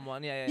touch them.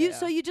 someone. Yeah, You yeah.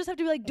 so you just have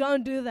to be like,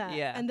 don't do that.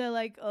 Yeah. And they're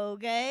like,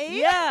 okay.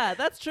 Yeah,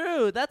 that's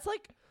true. That's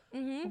like,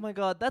 Mm-hmm. oh my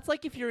god, that's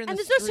like if you're in And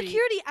the there's no street.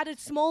 security at a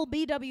small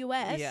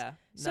BWS. Yeah.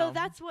 So no.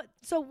 that's what.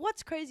 So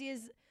what's crazy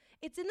is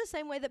it's in the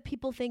same way that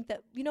people think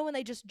that when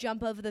they just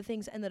jump over the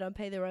things and they don't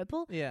pay their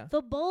opal. Yeah.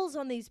 The balls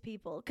on these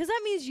people, because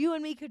that means you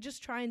and me could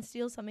just try and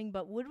steal something,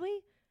 but would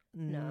we?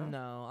 No.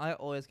 No, I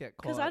always get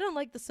caught. Because I don't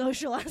like the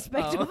social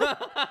aspect of it.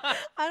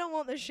 I don't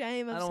want the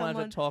shame of I don't someone. want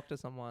to have to talk to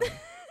someone.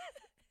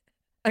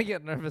 I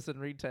get nervous in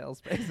retail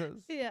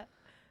spaces. Yeah.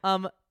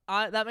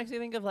 That makes me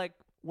think of like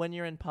when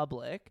you're in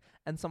public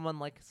and someone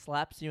like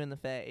slaps you in the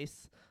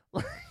face.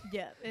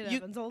 Yeah, it You-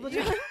 happens all the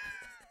you- time.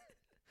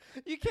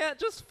 You can't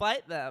just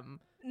fight them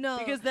No.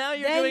 because now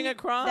you're then doing a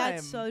crime.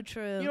 That's so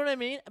true. You know what I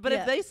mean? But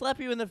Yeah. if they slap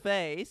you in the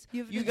face,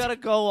 You've you got- gotta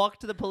go walk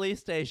to the police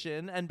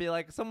station and be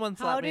like, someone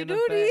slapped me Howdy in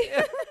the doody.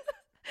 face.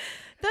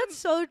 That's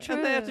so true.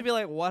 And they have to be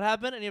like, what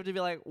happened? And you have to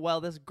be like,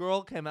 well, this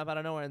girl came up out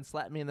of nowhere and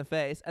slapped me in the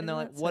face. And they're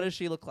like, That's what so- does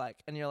she look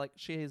like? And you're like,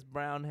 she has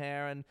brown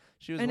hair and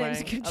she was Her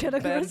name's wearing a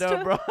Conchetta bandeau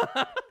Grista.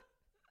 bra.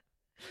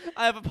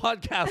 I have a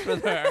podcast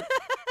with her.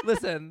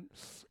 Listen.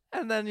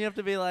 And then you have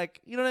to be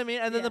like, you know what I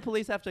mean? And then Yeah. the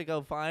police have to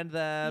go find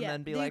them Yeah,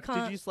 and be you like, did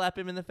can't- you slap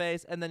him in the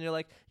face? And then you're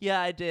like, yeah,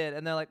 I did.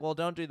 And they're like, well,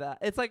 don't do that.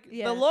 It's like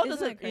Yeah, the law isn't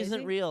that isn't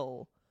crazy?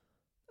 real.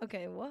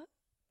 Okay, what?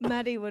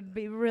 Maddie would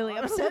be really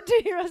upset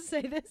to hear us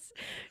say this.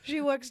 She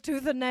works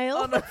tooth and nail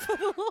Oh, no. for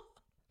the law.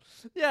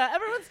 Yeah,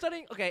 everyone's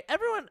studying. Okay,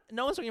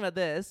 no one's talking about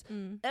this.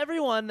 Mm.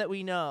 Everyone that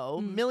we know,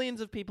 millions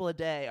of people a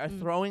day, are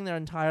throwing their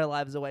entire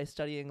lives away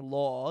studying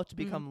law to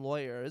become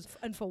lawyers.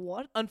 And for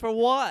what? And for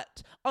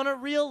what? On a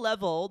real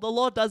level, the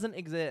law doesn't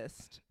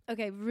exist.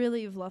 Okay,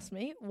 really, you've lost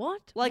me.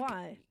 What? Like,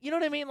 Why? you know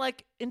what I mean?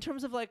 Like, in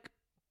terms of, like,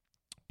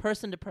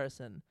 person to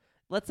person.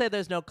 Let's say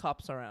there's no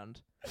cops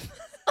around.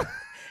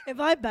 If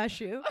I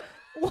bash you,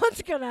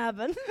 what's gonna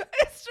happen?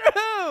 It's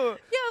true!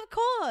 Yeah, of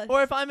course.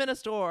 Or if I'm in a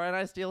store and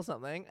I steal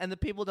something and the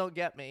people don't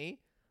get me,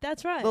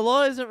 That's right. the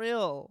law isn't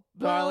real,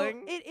 Well,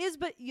 darling. it is,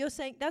 but you're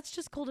saying that's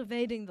just called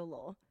evading the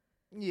law.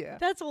 Yeah.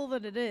 That's all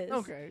that it is.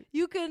 Okay.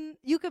 You can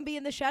be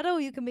in the shadow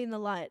or you can be in the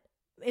light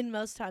in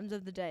most times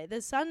of the day.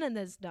 There's sun and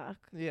there's dark.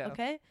 Yeah.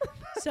 Okay?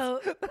 So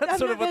That's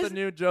sort of what the there's-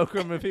 new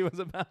Joker movie was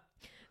about.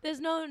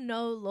 there's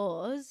no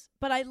laws,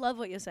 but I love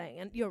what you're saying,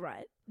 and you're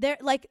right. There,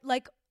 like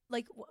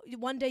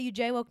one day you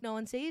jaywalk, no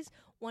one sees.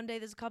 One day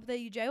there's a cop there,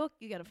 you jaywalk,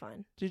 you get a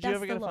fine. Did That's you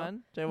ever get the a law.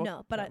 fine? Jaywalk?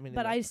 No, but me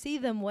but neither. I see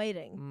them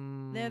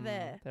waiting, They're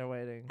there. They're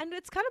waiting. and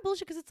it's kind of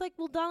bullshit because it's like,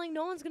 well, darling,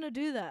 no one's gonna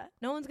do that.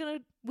 No one's gonna.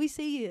 We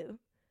see you,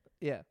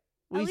 Yeah.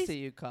 We least- see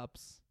you,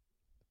 cops.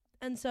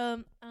 and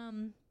so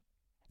and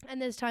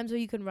there's times where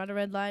you can run a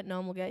red light, no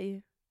one will get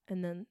you,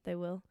 and then they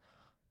will.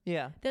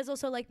 Yeah. There's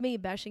also like me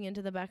bashing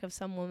into the back of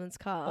some woman's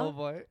car. Oh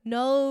boy.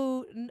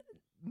 No.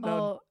 No,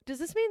 Oh, does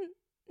this mean?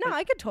 No,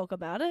 I could talk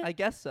about it. I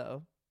guess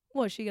so.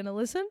 Was she gonna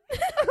listen?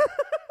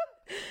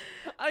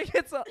 I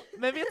guess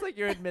maybe it's like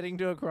you're admitting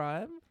to a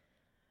crime.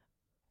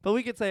 But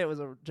we could say it was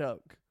a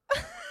joke.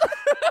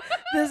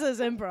 This is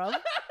improv.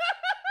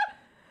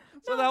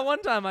 So that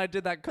one time I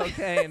did that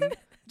cocaine.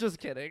 Just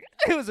kidding.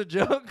 It was a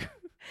joke.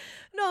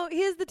 No,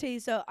 here's the tea.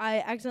 So I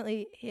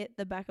accidentally hit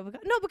the back of a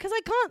car. No, because I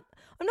can't.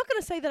 I'm not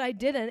gonna say that I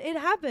didn't. It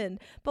happened.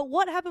 But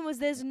what happened was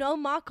there's no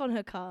mark on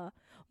her car.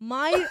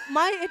 My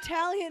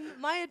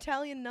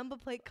Italian number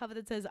plate cover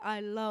that says "I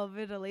love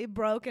Italy"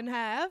 broke in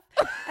half,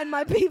 and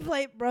my P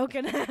plate broke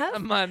in half.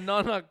 And my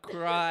nonna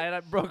cried. I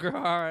broke her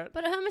heart.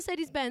 But her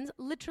Mercedes Benz,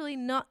 literally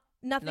nothing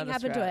Not a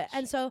happened to it. scratch.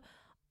 And so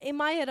in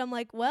my head, I'm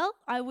like, well,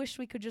 I wish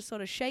we could just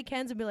sort of shake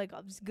hands and be like,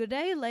 good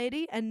day,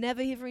 lady, and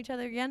never hear from each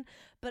other again.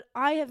 But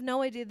I have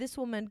no idea this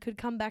woman could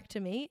come back to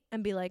me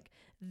and be like,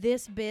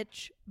 this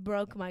bitch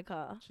broke my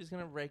car. She's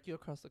gonna rake you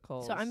across the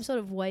coals. So I'm sort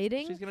of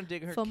waiting She's gonna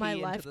dig her for key my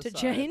into life the to side.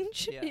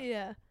 change. Yeah.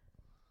 Yeah.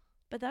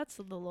 But that's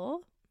the law.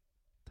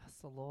 That's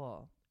the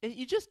law.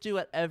 You just do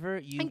whatever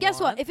you And guess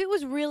what? want. If it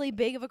was really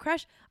big of a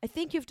crash, I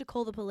think you have to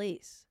call the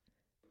police.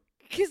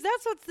 Because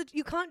that's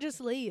you can't just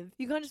leave.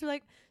 You can't just be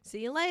like, see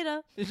you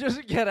later. You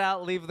just get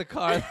out, leave the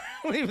car,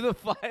 leave the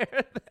fire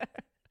there.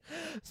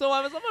 So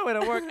I was on my way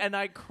to work and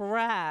I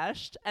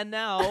crashed, and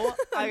now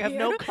I have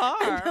no here, car.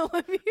 And now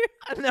I'm here.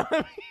 And now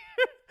I'm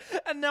here.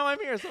 And now I'm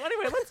here. So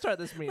anyway, let's start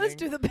this meeting. Let's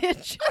do the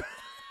pitch.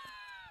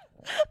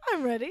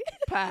 I'm ready.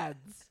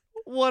 Pads.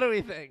 What do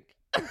we think?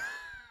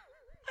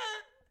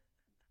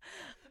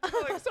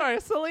 Like, sorry,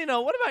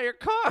 Selena, what about your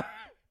car?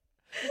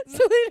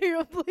 Selena,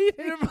 you're bleeding.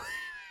 You're-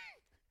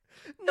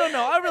 no,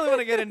 I really want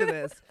to get into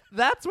this.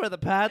 That's where the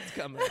pads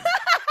come in.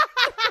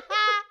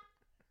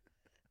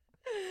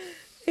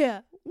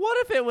 Yeah. What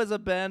if it was a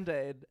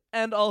Band-Aid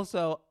and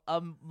also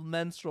a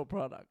menstrual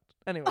product?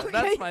 Anyway, Okay,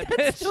 that's my that's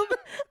pitch. still-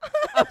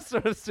 I'm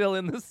sort of still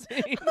in the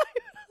scene.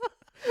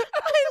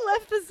 I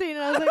left the scene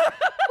and I was like,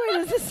 wait,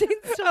 is this scene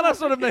still And I'm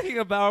sort of making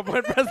a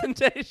PowerPoint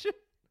presentation.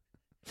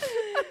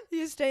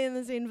 You stay in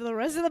the scene for the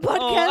rest of the Oh.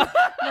 podcast.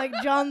 Like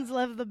John's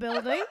left the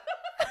building.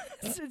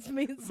 It's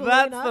me and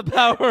Selena. That's the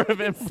power of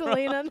improv.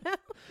 Selena now.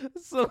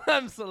 So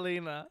I'm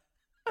Selena.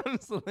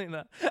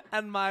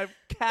 And my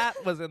cat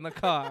was in the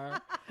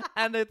car.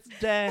 And it's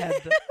dead.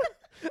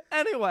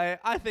 Anyway,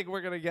 I think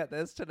we're going to get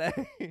this today.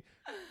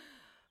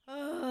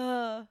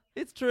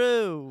 It's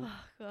true.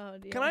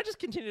 God, yeah. Can I just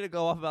continue to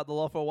go off about the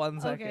law for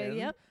 1 second? Okay,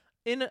 yep.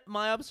 In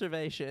my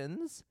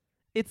observations,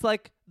 it's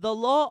like the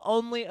law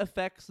only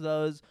affects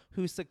those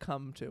who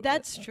succumb to it.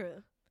 That's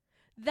true.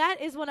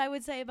 That is what I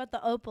would say about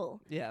the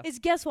Opal. Yeah. Is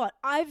guess what?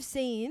 I've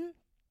seen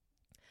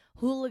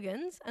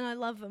hooligans, and I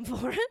love them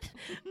for it,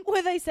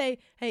 where they say,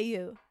 hey,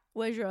 you,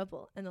 where's your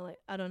Opal? And they're like,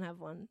 I don't have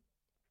one.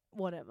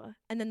 Whatever.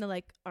 And then they're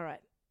like, all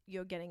right,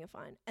 you're getting a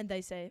fine. And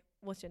they say,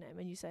 what's your name?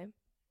 And you say,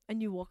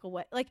 and you walk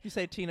away. Like, You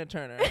say Tina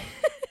Turner.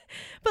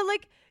 but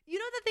like, you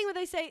know the thing where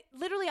they say,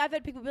 literally, I've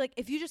had people be like,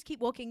 if you just keep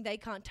walking, they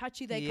can't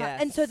touch you, they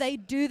can't. And so Yes. they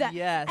do that.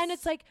 Yes. And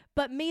it's like,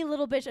 but me,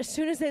 little bitch, as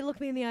soon as they look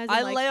me in the eyes, I'm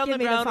I like, lay on give the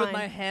me ground the with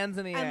fine. my hands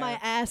in the air. And my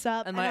ass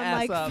up. and my I'm ass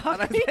like, up.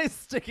 fuck And me. I say,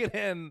 stick it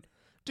in.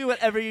 Do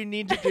whatever you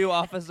need to do,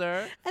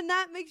 officer. And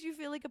that makes you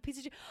feel like a piece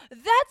of shit.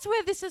 That's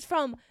where this is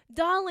from.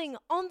 Darling,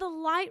 on the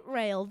light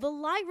rail. The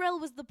light rail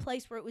was the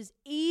place where it was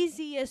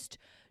easiest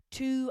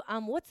to,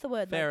 what's the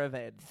word? Fair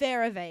evade.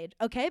 Fair evade,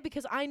 okay?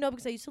 Because I know,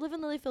 because I used to live in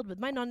Lilyfield with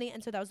my nonni,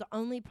 and so that was the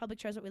only public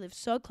transport. We lived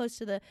so close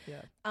to the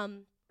Yeah.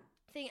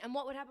 thing. And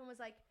what would happen was,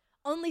 like,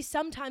 only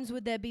sometimes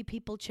would there be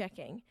people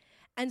checking.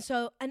 And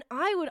so, and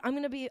I'm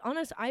going to be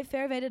honest, I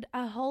fair evaded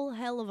a whole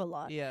hell of a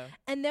lot. Yeah.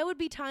 And there would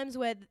be times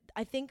where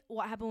I think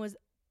what happened was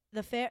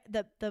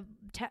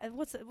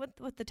what's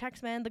the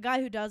tax man, the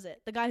guy who does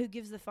it, the guy who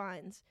gives the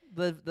fines,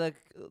 The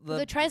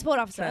transport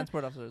officer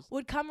transport officers.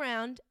 would come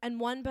around, and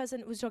one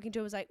person was talking to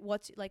her was like,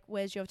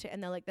 where's your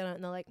and they're like,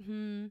 and they're like,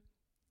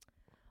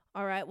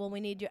 all right, well, we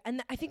need you.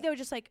 And I think they were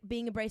just like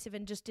being abrasive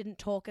and just didn't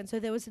talk. And so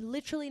there was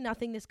literally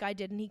nothing this guy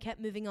did, and he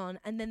kept moving on.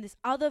 And then this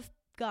other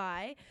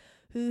guy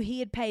who he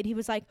had paid, he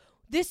was like,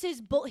 this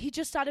is he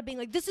just started being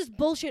like, this is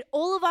bullshit.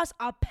 All of us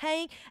are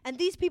paying, and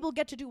these people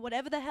get to do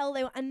whatever the hell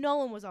they want. And no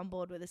one was on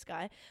board with this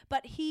guy.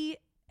 But he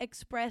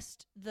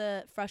expressed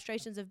the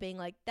frustrations of being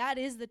like, that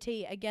is the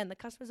tea. Again, the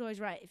customer's always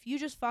right. If you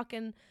just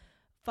fucking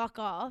fuck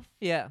off,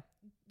 Yeah.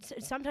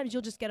 sometimes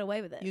you'll just get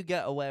away with it. You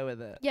get away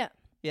with it. Yeah.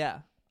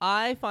 Yeah.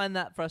 I find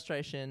that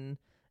frustration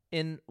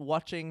in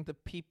watching the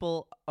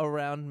people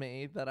around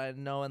me that I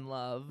know and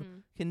love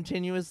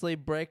continuously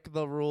break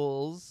the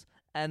rules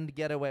and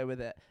get away with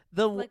it.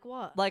 Like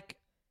what? Like,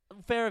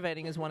 fair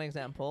evading is one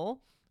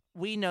example.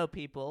 We know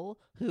people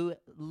who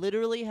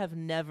literally have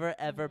never,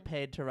 ever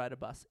paid to ride a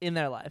bus in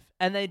their life.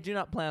 And they do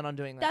not plan on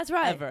doing that. That's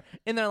right. Ever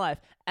in their life.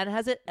 And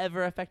has it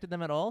ever affected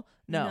them at all?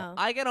 No. No.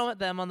 I get on with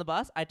them on the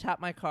bus. I tap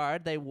my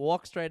card. They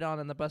walk straight on,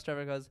 and the bus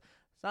driver goes,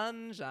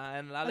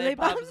 sunshine,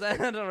 lollipops,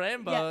 and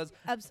rainbows.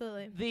 Yeah,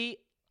 absolutely.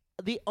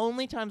 The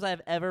only times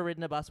I've ever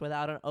ridden a bus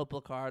without an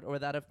Opal card or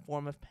without a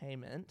form of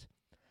payment,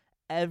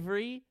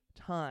 every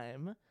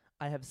time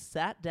I have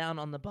sat down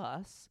on the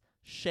bus,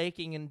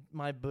 shaking in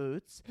my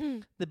boots,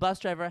 the bus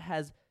driver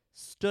has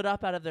stood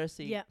up out of their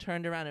seat, Yeah.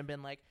 turned around and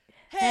been like,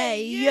 Hey,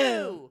 hey,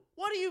 you!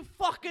 What are you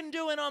fucking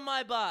doing on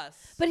my bus?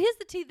 But here's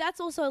the tea, that's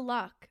also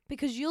luck.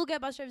 Because you'll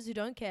get bus drivers who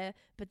don't care,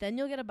 but then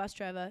you'll get a bus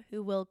driver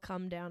who will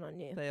come down on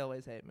you. They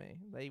always hate me.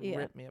 They Yeah.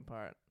 rip me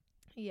apart.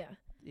 Yeah.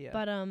 Yeah.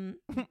 But I'm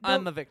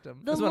the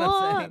victim. the That's what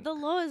I'm saying.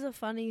 law is a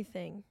funny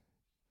thing.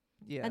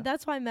 Yeah. And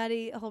that's why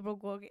Maddie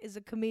Holbrook is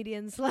a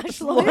comedian / lawyer.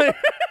 Lawyer.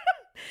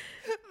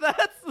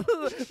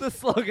 That's the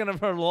slogan of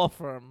her law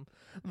firm.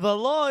 The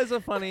law is a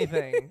funny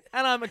thing,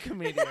 and I'm a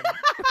comedian.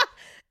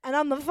 And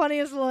I'm the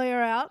funniest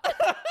lawyer out.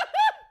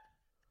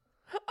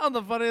 I'm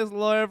the funniest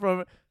lawyer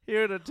from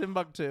here to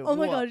Timbuktu. Oh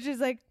my What? god, she's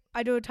like,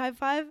 I do a type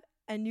 5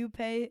 and you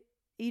pay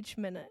each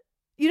minute.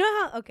 You know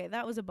how, okay,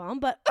 that was a bomb,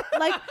 but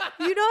like,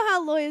 you know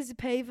how lawyers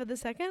pay for the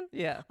second?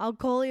 Yeah. I'll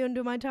call you and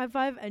do my type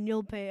 5 and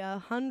you'll pay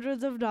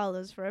hundreds of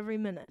dollars for every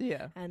minute.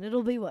 Yeah. And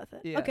it'll be worth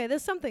it. Yeah. Okay,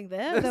 there's something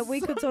there that we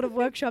could sort of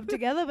workshop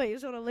together, but you're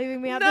sort of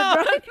leaving me out No,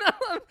 to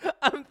dry. no,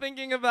 I'm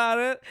thinking about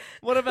it.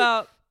 What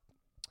about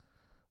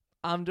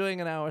I'm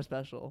doing an hour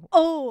special?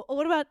 Oh,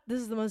 what about this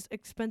is the most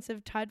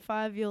expensive type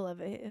 5 you'll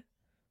ever hear?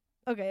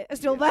 Okay,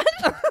 still bad.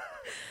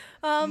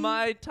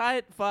 My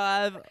type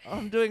 5,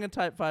 I'm doing a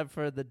type 5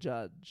 for the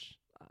judge.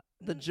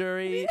 The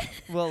jury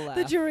will laugh.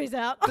 The jury's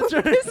out. The on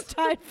jury's this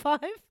type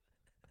 5.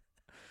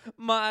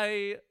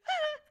 My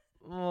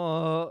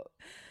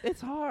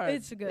it's hard.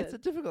 It's good. It's a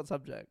difficult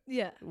subject.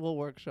 Yeah. We'll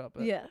workshop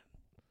it. Yeah.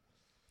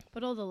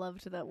 But all the love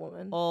to that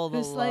woman. All the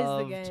who slays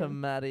love the game. to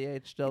Maddie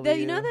H.W.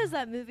 You know, there's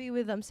that movie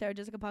with Sarah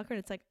Jessica Parker, and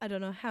it's like, I don't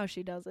know how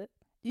she does it.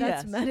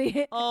 That's Yes.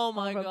 Maddie. Oh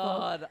my Horrible.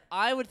 God.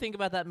 I would think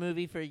about that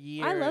movie for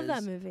years. I love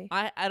that movie.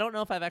 I don't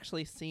know if I've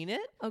actually seen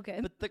it, Okay.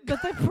 but the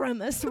But the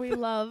premise we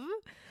love.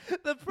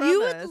 the premise. You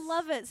would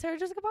love it. Sarah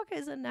Jessica Parker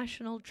is a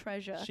national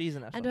treasure. She's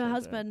an national And her treasure.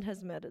 husband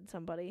has murdered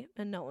somebody,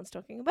 and no one's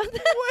talking about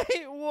that.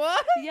 Wait,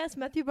 what? Yes,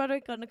 Matthew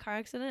Broderick got in a car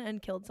accident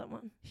and killed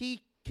someone.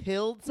 He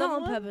killed Not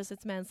someone? on purpose,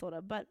 it's manslaughter,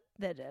 but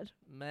they're dead.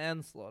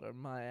 Manslaughter,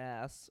 my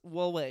ass.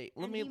 Well, wait.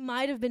 Let And me. he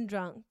might have been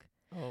drunk.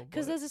 Oh,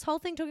 Because boy. there's this whole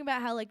thing talking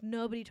about how, like,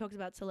 nobody talks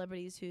about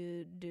celebrities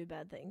who do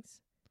bad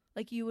things.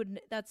 Like, you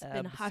would, that's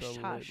been hushed.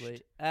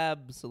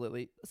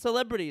 Absolutely.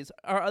 Celebrities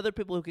are other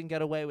people who can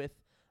get away with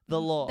the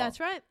law. That's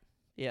right.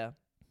 Yeah.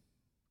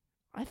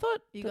 I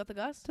thought. You got the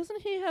gus?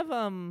 Doesn't he have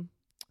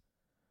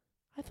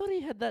I thought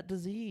he had that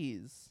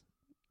disease.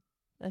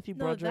 Matthew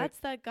No, Broderick. that's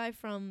that guy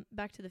from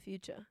Back to the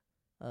Future.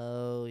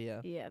 Oh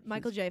yeah. Yeah,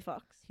 Michael J.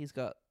 Fox. He's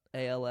got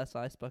ALS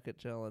ice bucket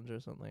challenge or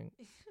something.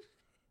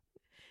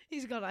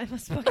 He's got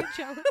ice bucket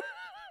challenge.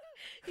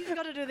 He's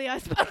got to do the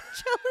ice bucket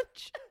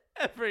challenge.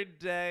 Every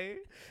day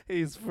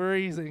he's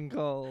freezing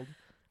cold.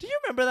 Do you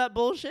remember that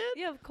bullshit?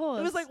 Yeah, of course.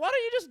 It was like, why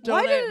don't you just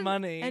Why donate didn't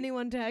money?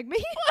 anyone tag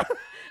me?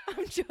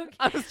 I'm joking.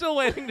 I'm still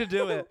waiting to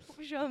do it.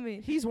 Show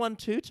me. He's won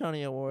 2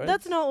 Tony Awards.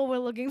 That's not what we're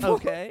looking for.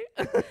 okay.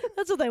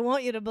 That's what they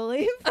want you to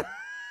believe.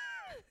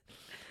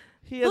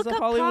 He has Look a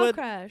up Hollywood.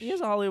 car crash. He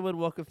has a Hollywood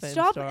Walk of Fame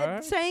Stop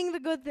star. saying the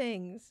good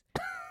things.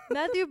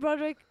 Matthew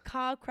Broderick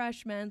car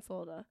crash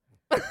manslaughter.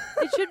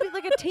 It should be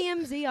like a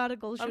TMZ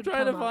article. Should I'm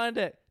trying to come up. find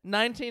it.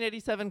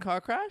 1987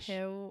 car crash.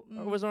 Here, Or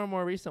was there a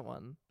more recent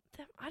one?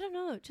 I don't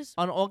know. Just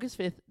On August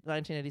 5th,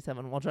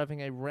 1987, while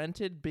driving a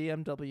rented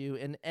BMW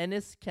in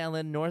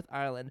Enniskillen, North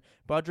Ireland,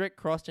 Broderick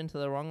crossed into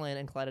the wrong lane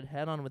and collided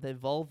head-on with a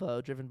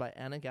Volvo driven by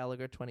Anna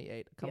Gallagher,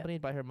 28,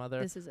 accompanied by her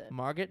mother, this is it.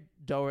 Margaret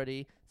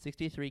Doherty,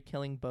 63,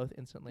 killing both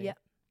instantly. Yep.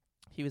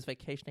 He was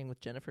vacationing with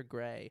Jennifer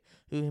Grey,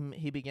 whom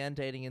he began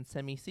dating in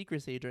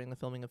semi-secrecy during the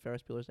filming of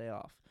Ferris Bueller's Day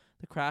Off.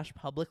 The crash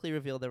publicly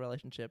revealed their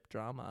relationship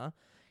drama.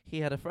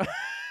 He had a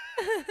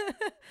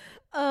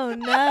Oh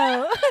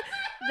no,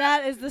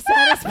 that is the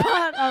saddest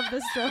part of the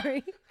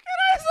story.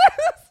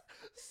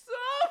 So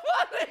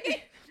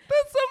funny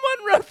that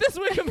someone wrote this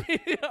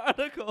Wikipedia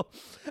article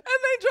and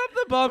they dropped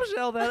the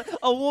bombshell that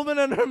a woman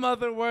and her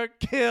mother were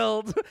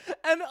killed,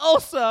 and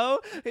also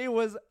he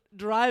was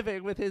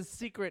driving with his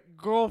secret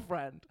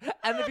girlfriend,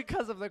 and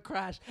because of the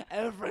crash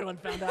everyone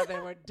found out they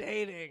were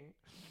dating.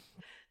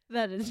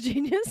 That is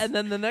genius. And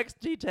then the next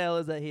detail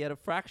is that he had a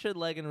fractured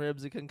leg and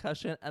ribs, a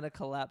concussion, and a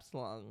collapsed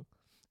lung.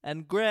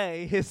 And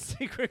Gray, his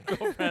secret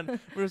girlfriend,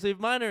 received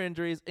minor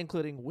injuries,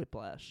 including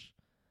whiplash.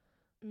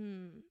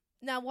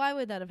 Now, why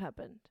would that have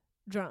happened?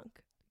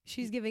 Drunk.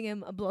 She's giving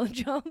him a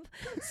blowjob.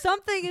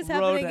 Something is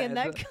happening in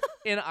that car.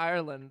 In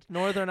Ireland,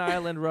 Northern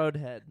Ireland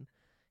Roadhead.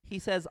 He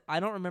says, I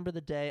don't remember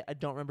the day. I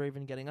don't remember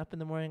even getting up in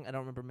the morning. I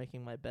don't remember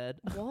making my bed.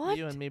 What?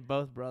 You and me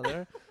both,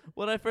 brother.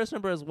 What I first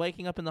remember is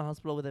waking up in the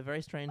hospital with a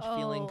very strange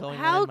feeling going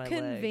on how in my leg.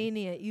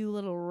 convenient, you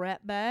little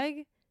rat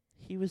bag.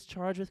 He was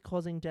charged with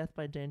causing death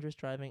by dangerous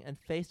driving and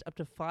faced up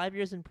to 5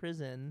 years in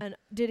prison. And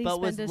did he but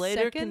spend was a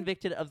later second?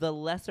 convicted of the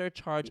lesser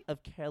charge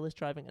of careless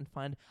driving and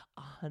fined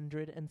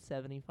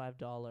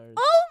 $175.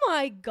 Oh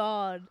my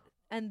god.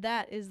 And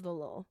that is the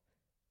law.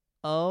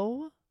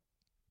 Oh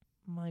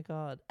my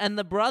God. And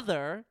the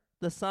brother,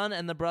 the son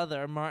and the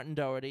brother, Martin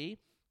Doherty,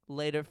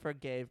 later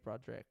forgave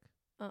Broderick.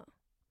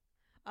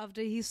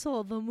 After he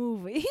saw the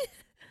movie.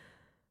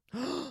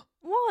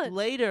 What?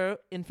 Later,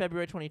 in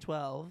February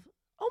 2012,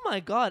 oh my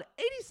God,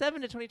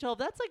 87 to 2012,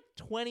 that's like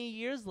 20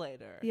 years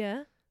later.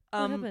 Yeah.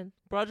 What happened?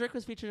 Broderick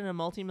was featured in a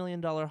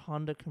multi-million-dollar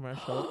Honda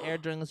commercial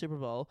aired during the Super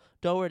Bowl.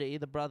 Doherty,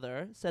 the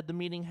brother, said the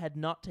meeting had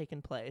not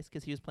taken place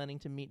because he was planning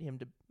to meet him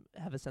to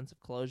have a sense of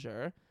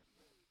closure,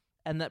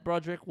 and that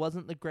Broderick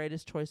wasn't the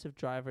greatest choice of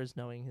drivers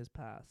knowing his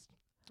past.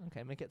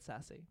 Okay, make it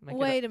sassy.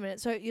 Wait a minute.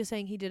 So you're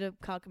saying he did a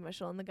car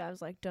commercial and the guy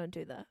was like, don't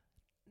do that.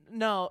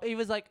 No, he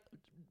was like,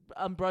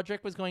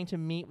 Broderick was going to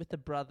meet with the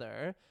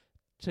brother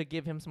to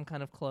give him some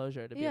kind of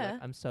closure, to be Yeah.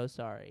 like, I'm so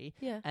sorry.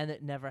 Yeah. And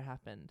it never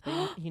happened.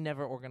 He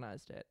never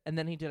organized it. And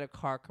then he did a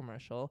car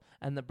commercial,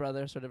 and the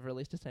brother sort of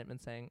released a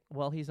statement saying,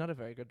 well, he's not a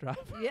very good driver.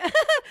 Yeah.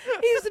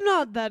 He's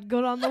not that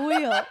good on the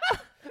wheel.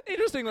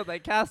 Interesting that they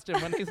cast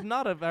him when he's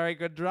not a very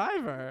good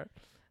driver.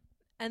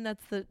 And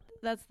that's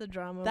the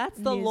drama. That's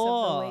the news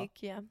law. Of the week.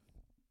 Yeah.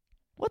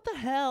 What the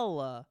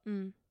hell?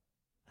 Mm.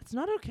 That's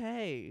not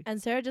okay.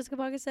 And Sarah Jessica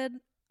Parker said,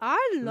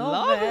 I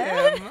love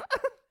it. him.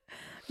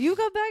 You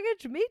got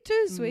baggage? Me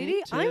too, Me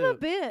sweetie. I'm a too.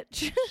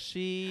 bitch.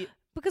 She,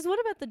 Because what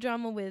about the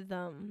drama with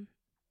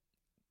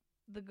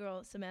the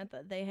girl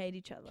Samantha? They hate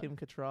each other. Kim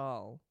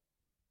Cattrall.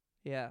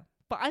 Yeah.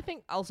 But I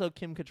think also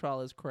Kim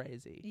Cattrall is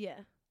crazy. Yeah.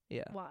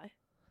 Yeah. Why?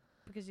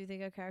 Because you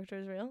think her character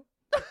is real?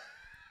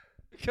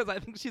 Because I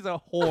think she's a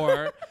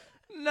whore.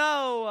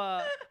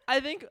 No. I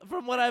think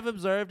from what I've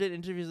observed in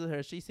interviews with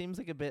her, she seems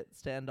like a bit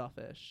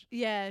standoffish.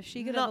 Yeah,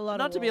 she could not, have a lot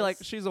not of to be like,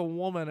 walls. she's a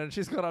woman and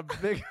she's got a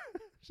big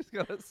She's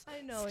got to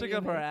I know what stick you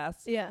up her mean.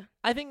 ass. Yeah,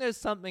 I think there's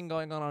something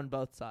going on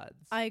both sides.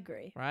 I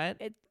agree. Right?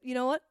 You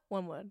know what?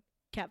 One word.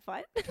 Cat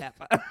fight. Cat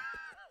fight.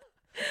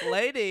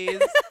 Ladies,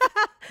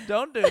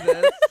 don't do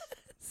this.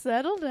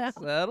 Settle down.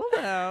 Settle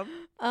down.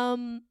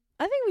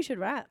 I think we should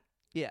wrap.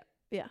 Yeah.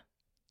 Yeah.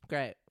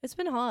 Great. It's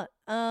been hot.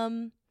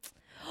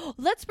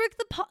 Let's break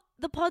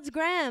the pod's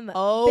gram.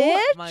 Oh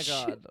bitch. my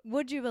God.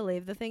 Would you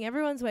believe the thing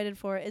everyone's waited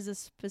for is a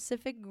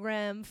specific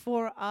gram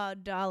for our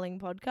darling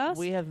podcast?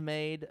 We have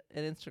made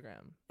an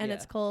Instagram. and Yeah.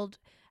 it's called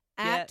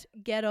at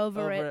Get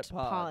Over It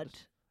Pod.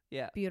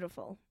 Yeah.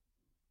 Beautiful.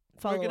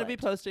 We're Follow going to be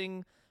it.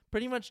 posting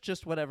pretty much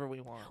just whatever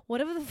we want.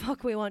 Whatever the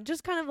fuck we want.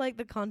 Just kind of like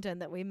the content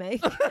that we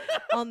make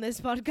on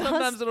this podcast.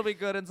 Sometimes it'll be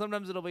good and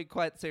sometimes it'll be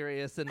quite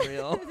serious and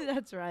real.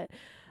 That's right.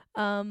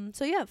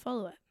 So yeah,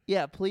 follow it.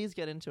 Yeah, please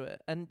get into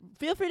it. And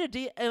feel free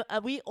to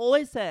we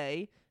always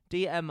say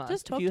DM us.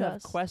 Just talk if you to have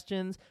us.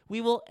 questions, we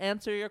will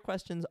answer your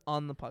questions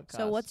on the podcast.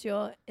 So what's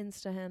your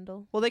Insta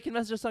handle? Well, they can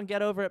message us on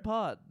Get Over It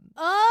Pod.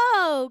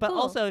 Oh, But cool.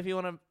 also, if you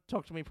want to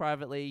talk to me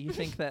privately, you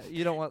think that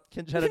you don't want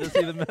Conchetta to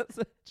see the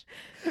message,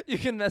 you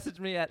can message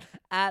me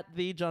at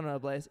the John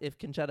Robles if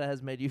Conchetta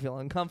has made you feel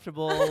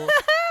uncomfortable.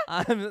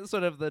 I'm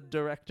sort of the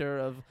director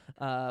of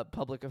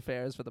public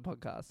affairs for the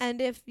podcast. And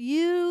if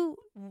you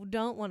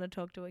don't want to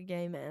talk to a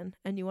gay man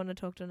and you want to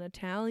talk to an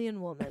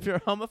Italian woman, if you're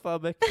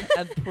homophobic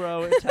and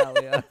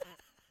pro-Italia,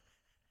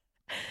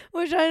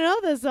 which I know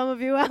there's some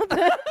of you out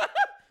there.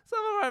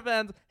 some of our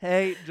fans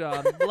hate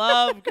John,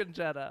 love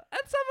Conchetta,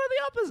 and some are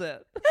the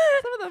opposite.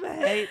 Some of them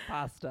hate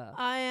pasta.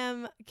 I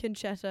am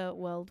Conchetta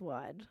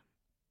Worldwide,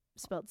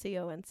 spelled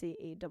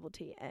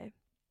CONCETTA,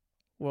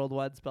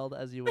 Worldwide spelled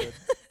as you would.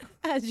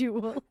 as you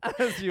will,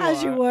 As you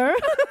as you are. were.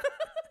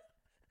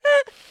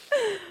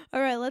 All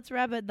right, let's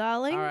wrap it,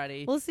 darling.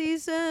 Alrighty. We'll see you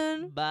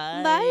soon.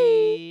 Bye.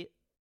 Bye.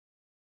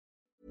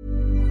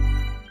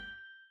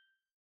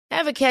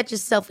 Ever catch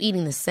yourself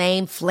eating the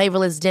same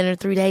flavorless dinner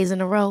 3 days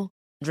in a row?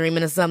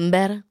 Dreaming of something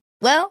better?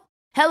 Well,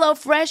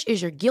 HelloFresh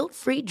is your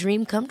guilt-free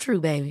dream come true,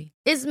 baby.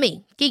 It's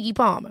me, Keke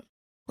Palmer.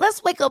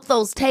 Let's wake up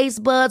those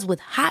taste buds with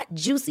hot,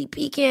 juicy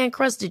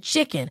pecan-crusted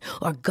chicken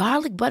or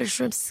garlic butter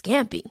shrimp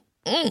scampi.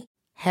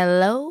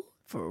 Hello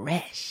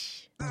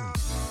Fresh.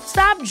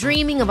 Stop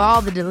dreaming of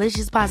all the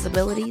delicious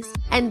possibilities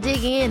and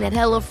dig in at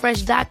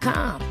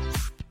HelloFresh.com.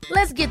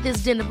 Let's get this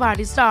dinner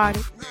party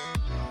started.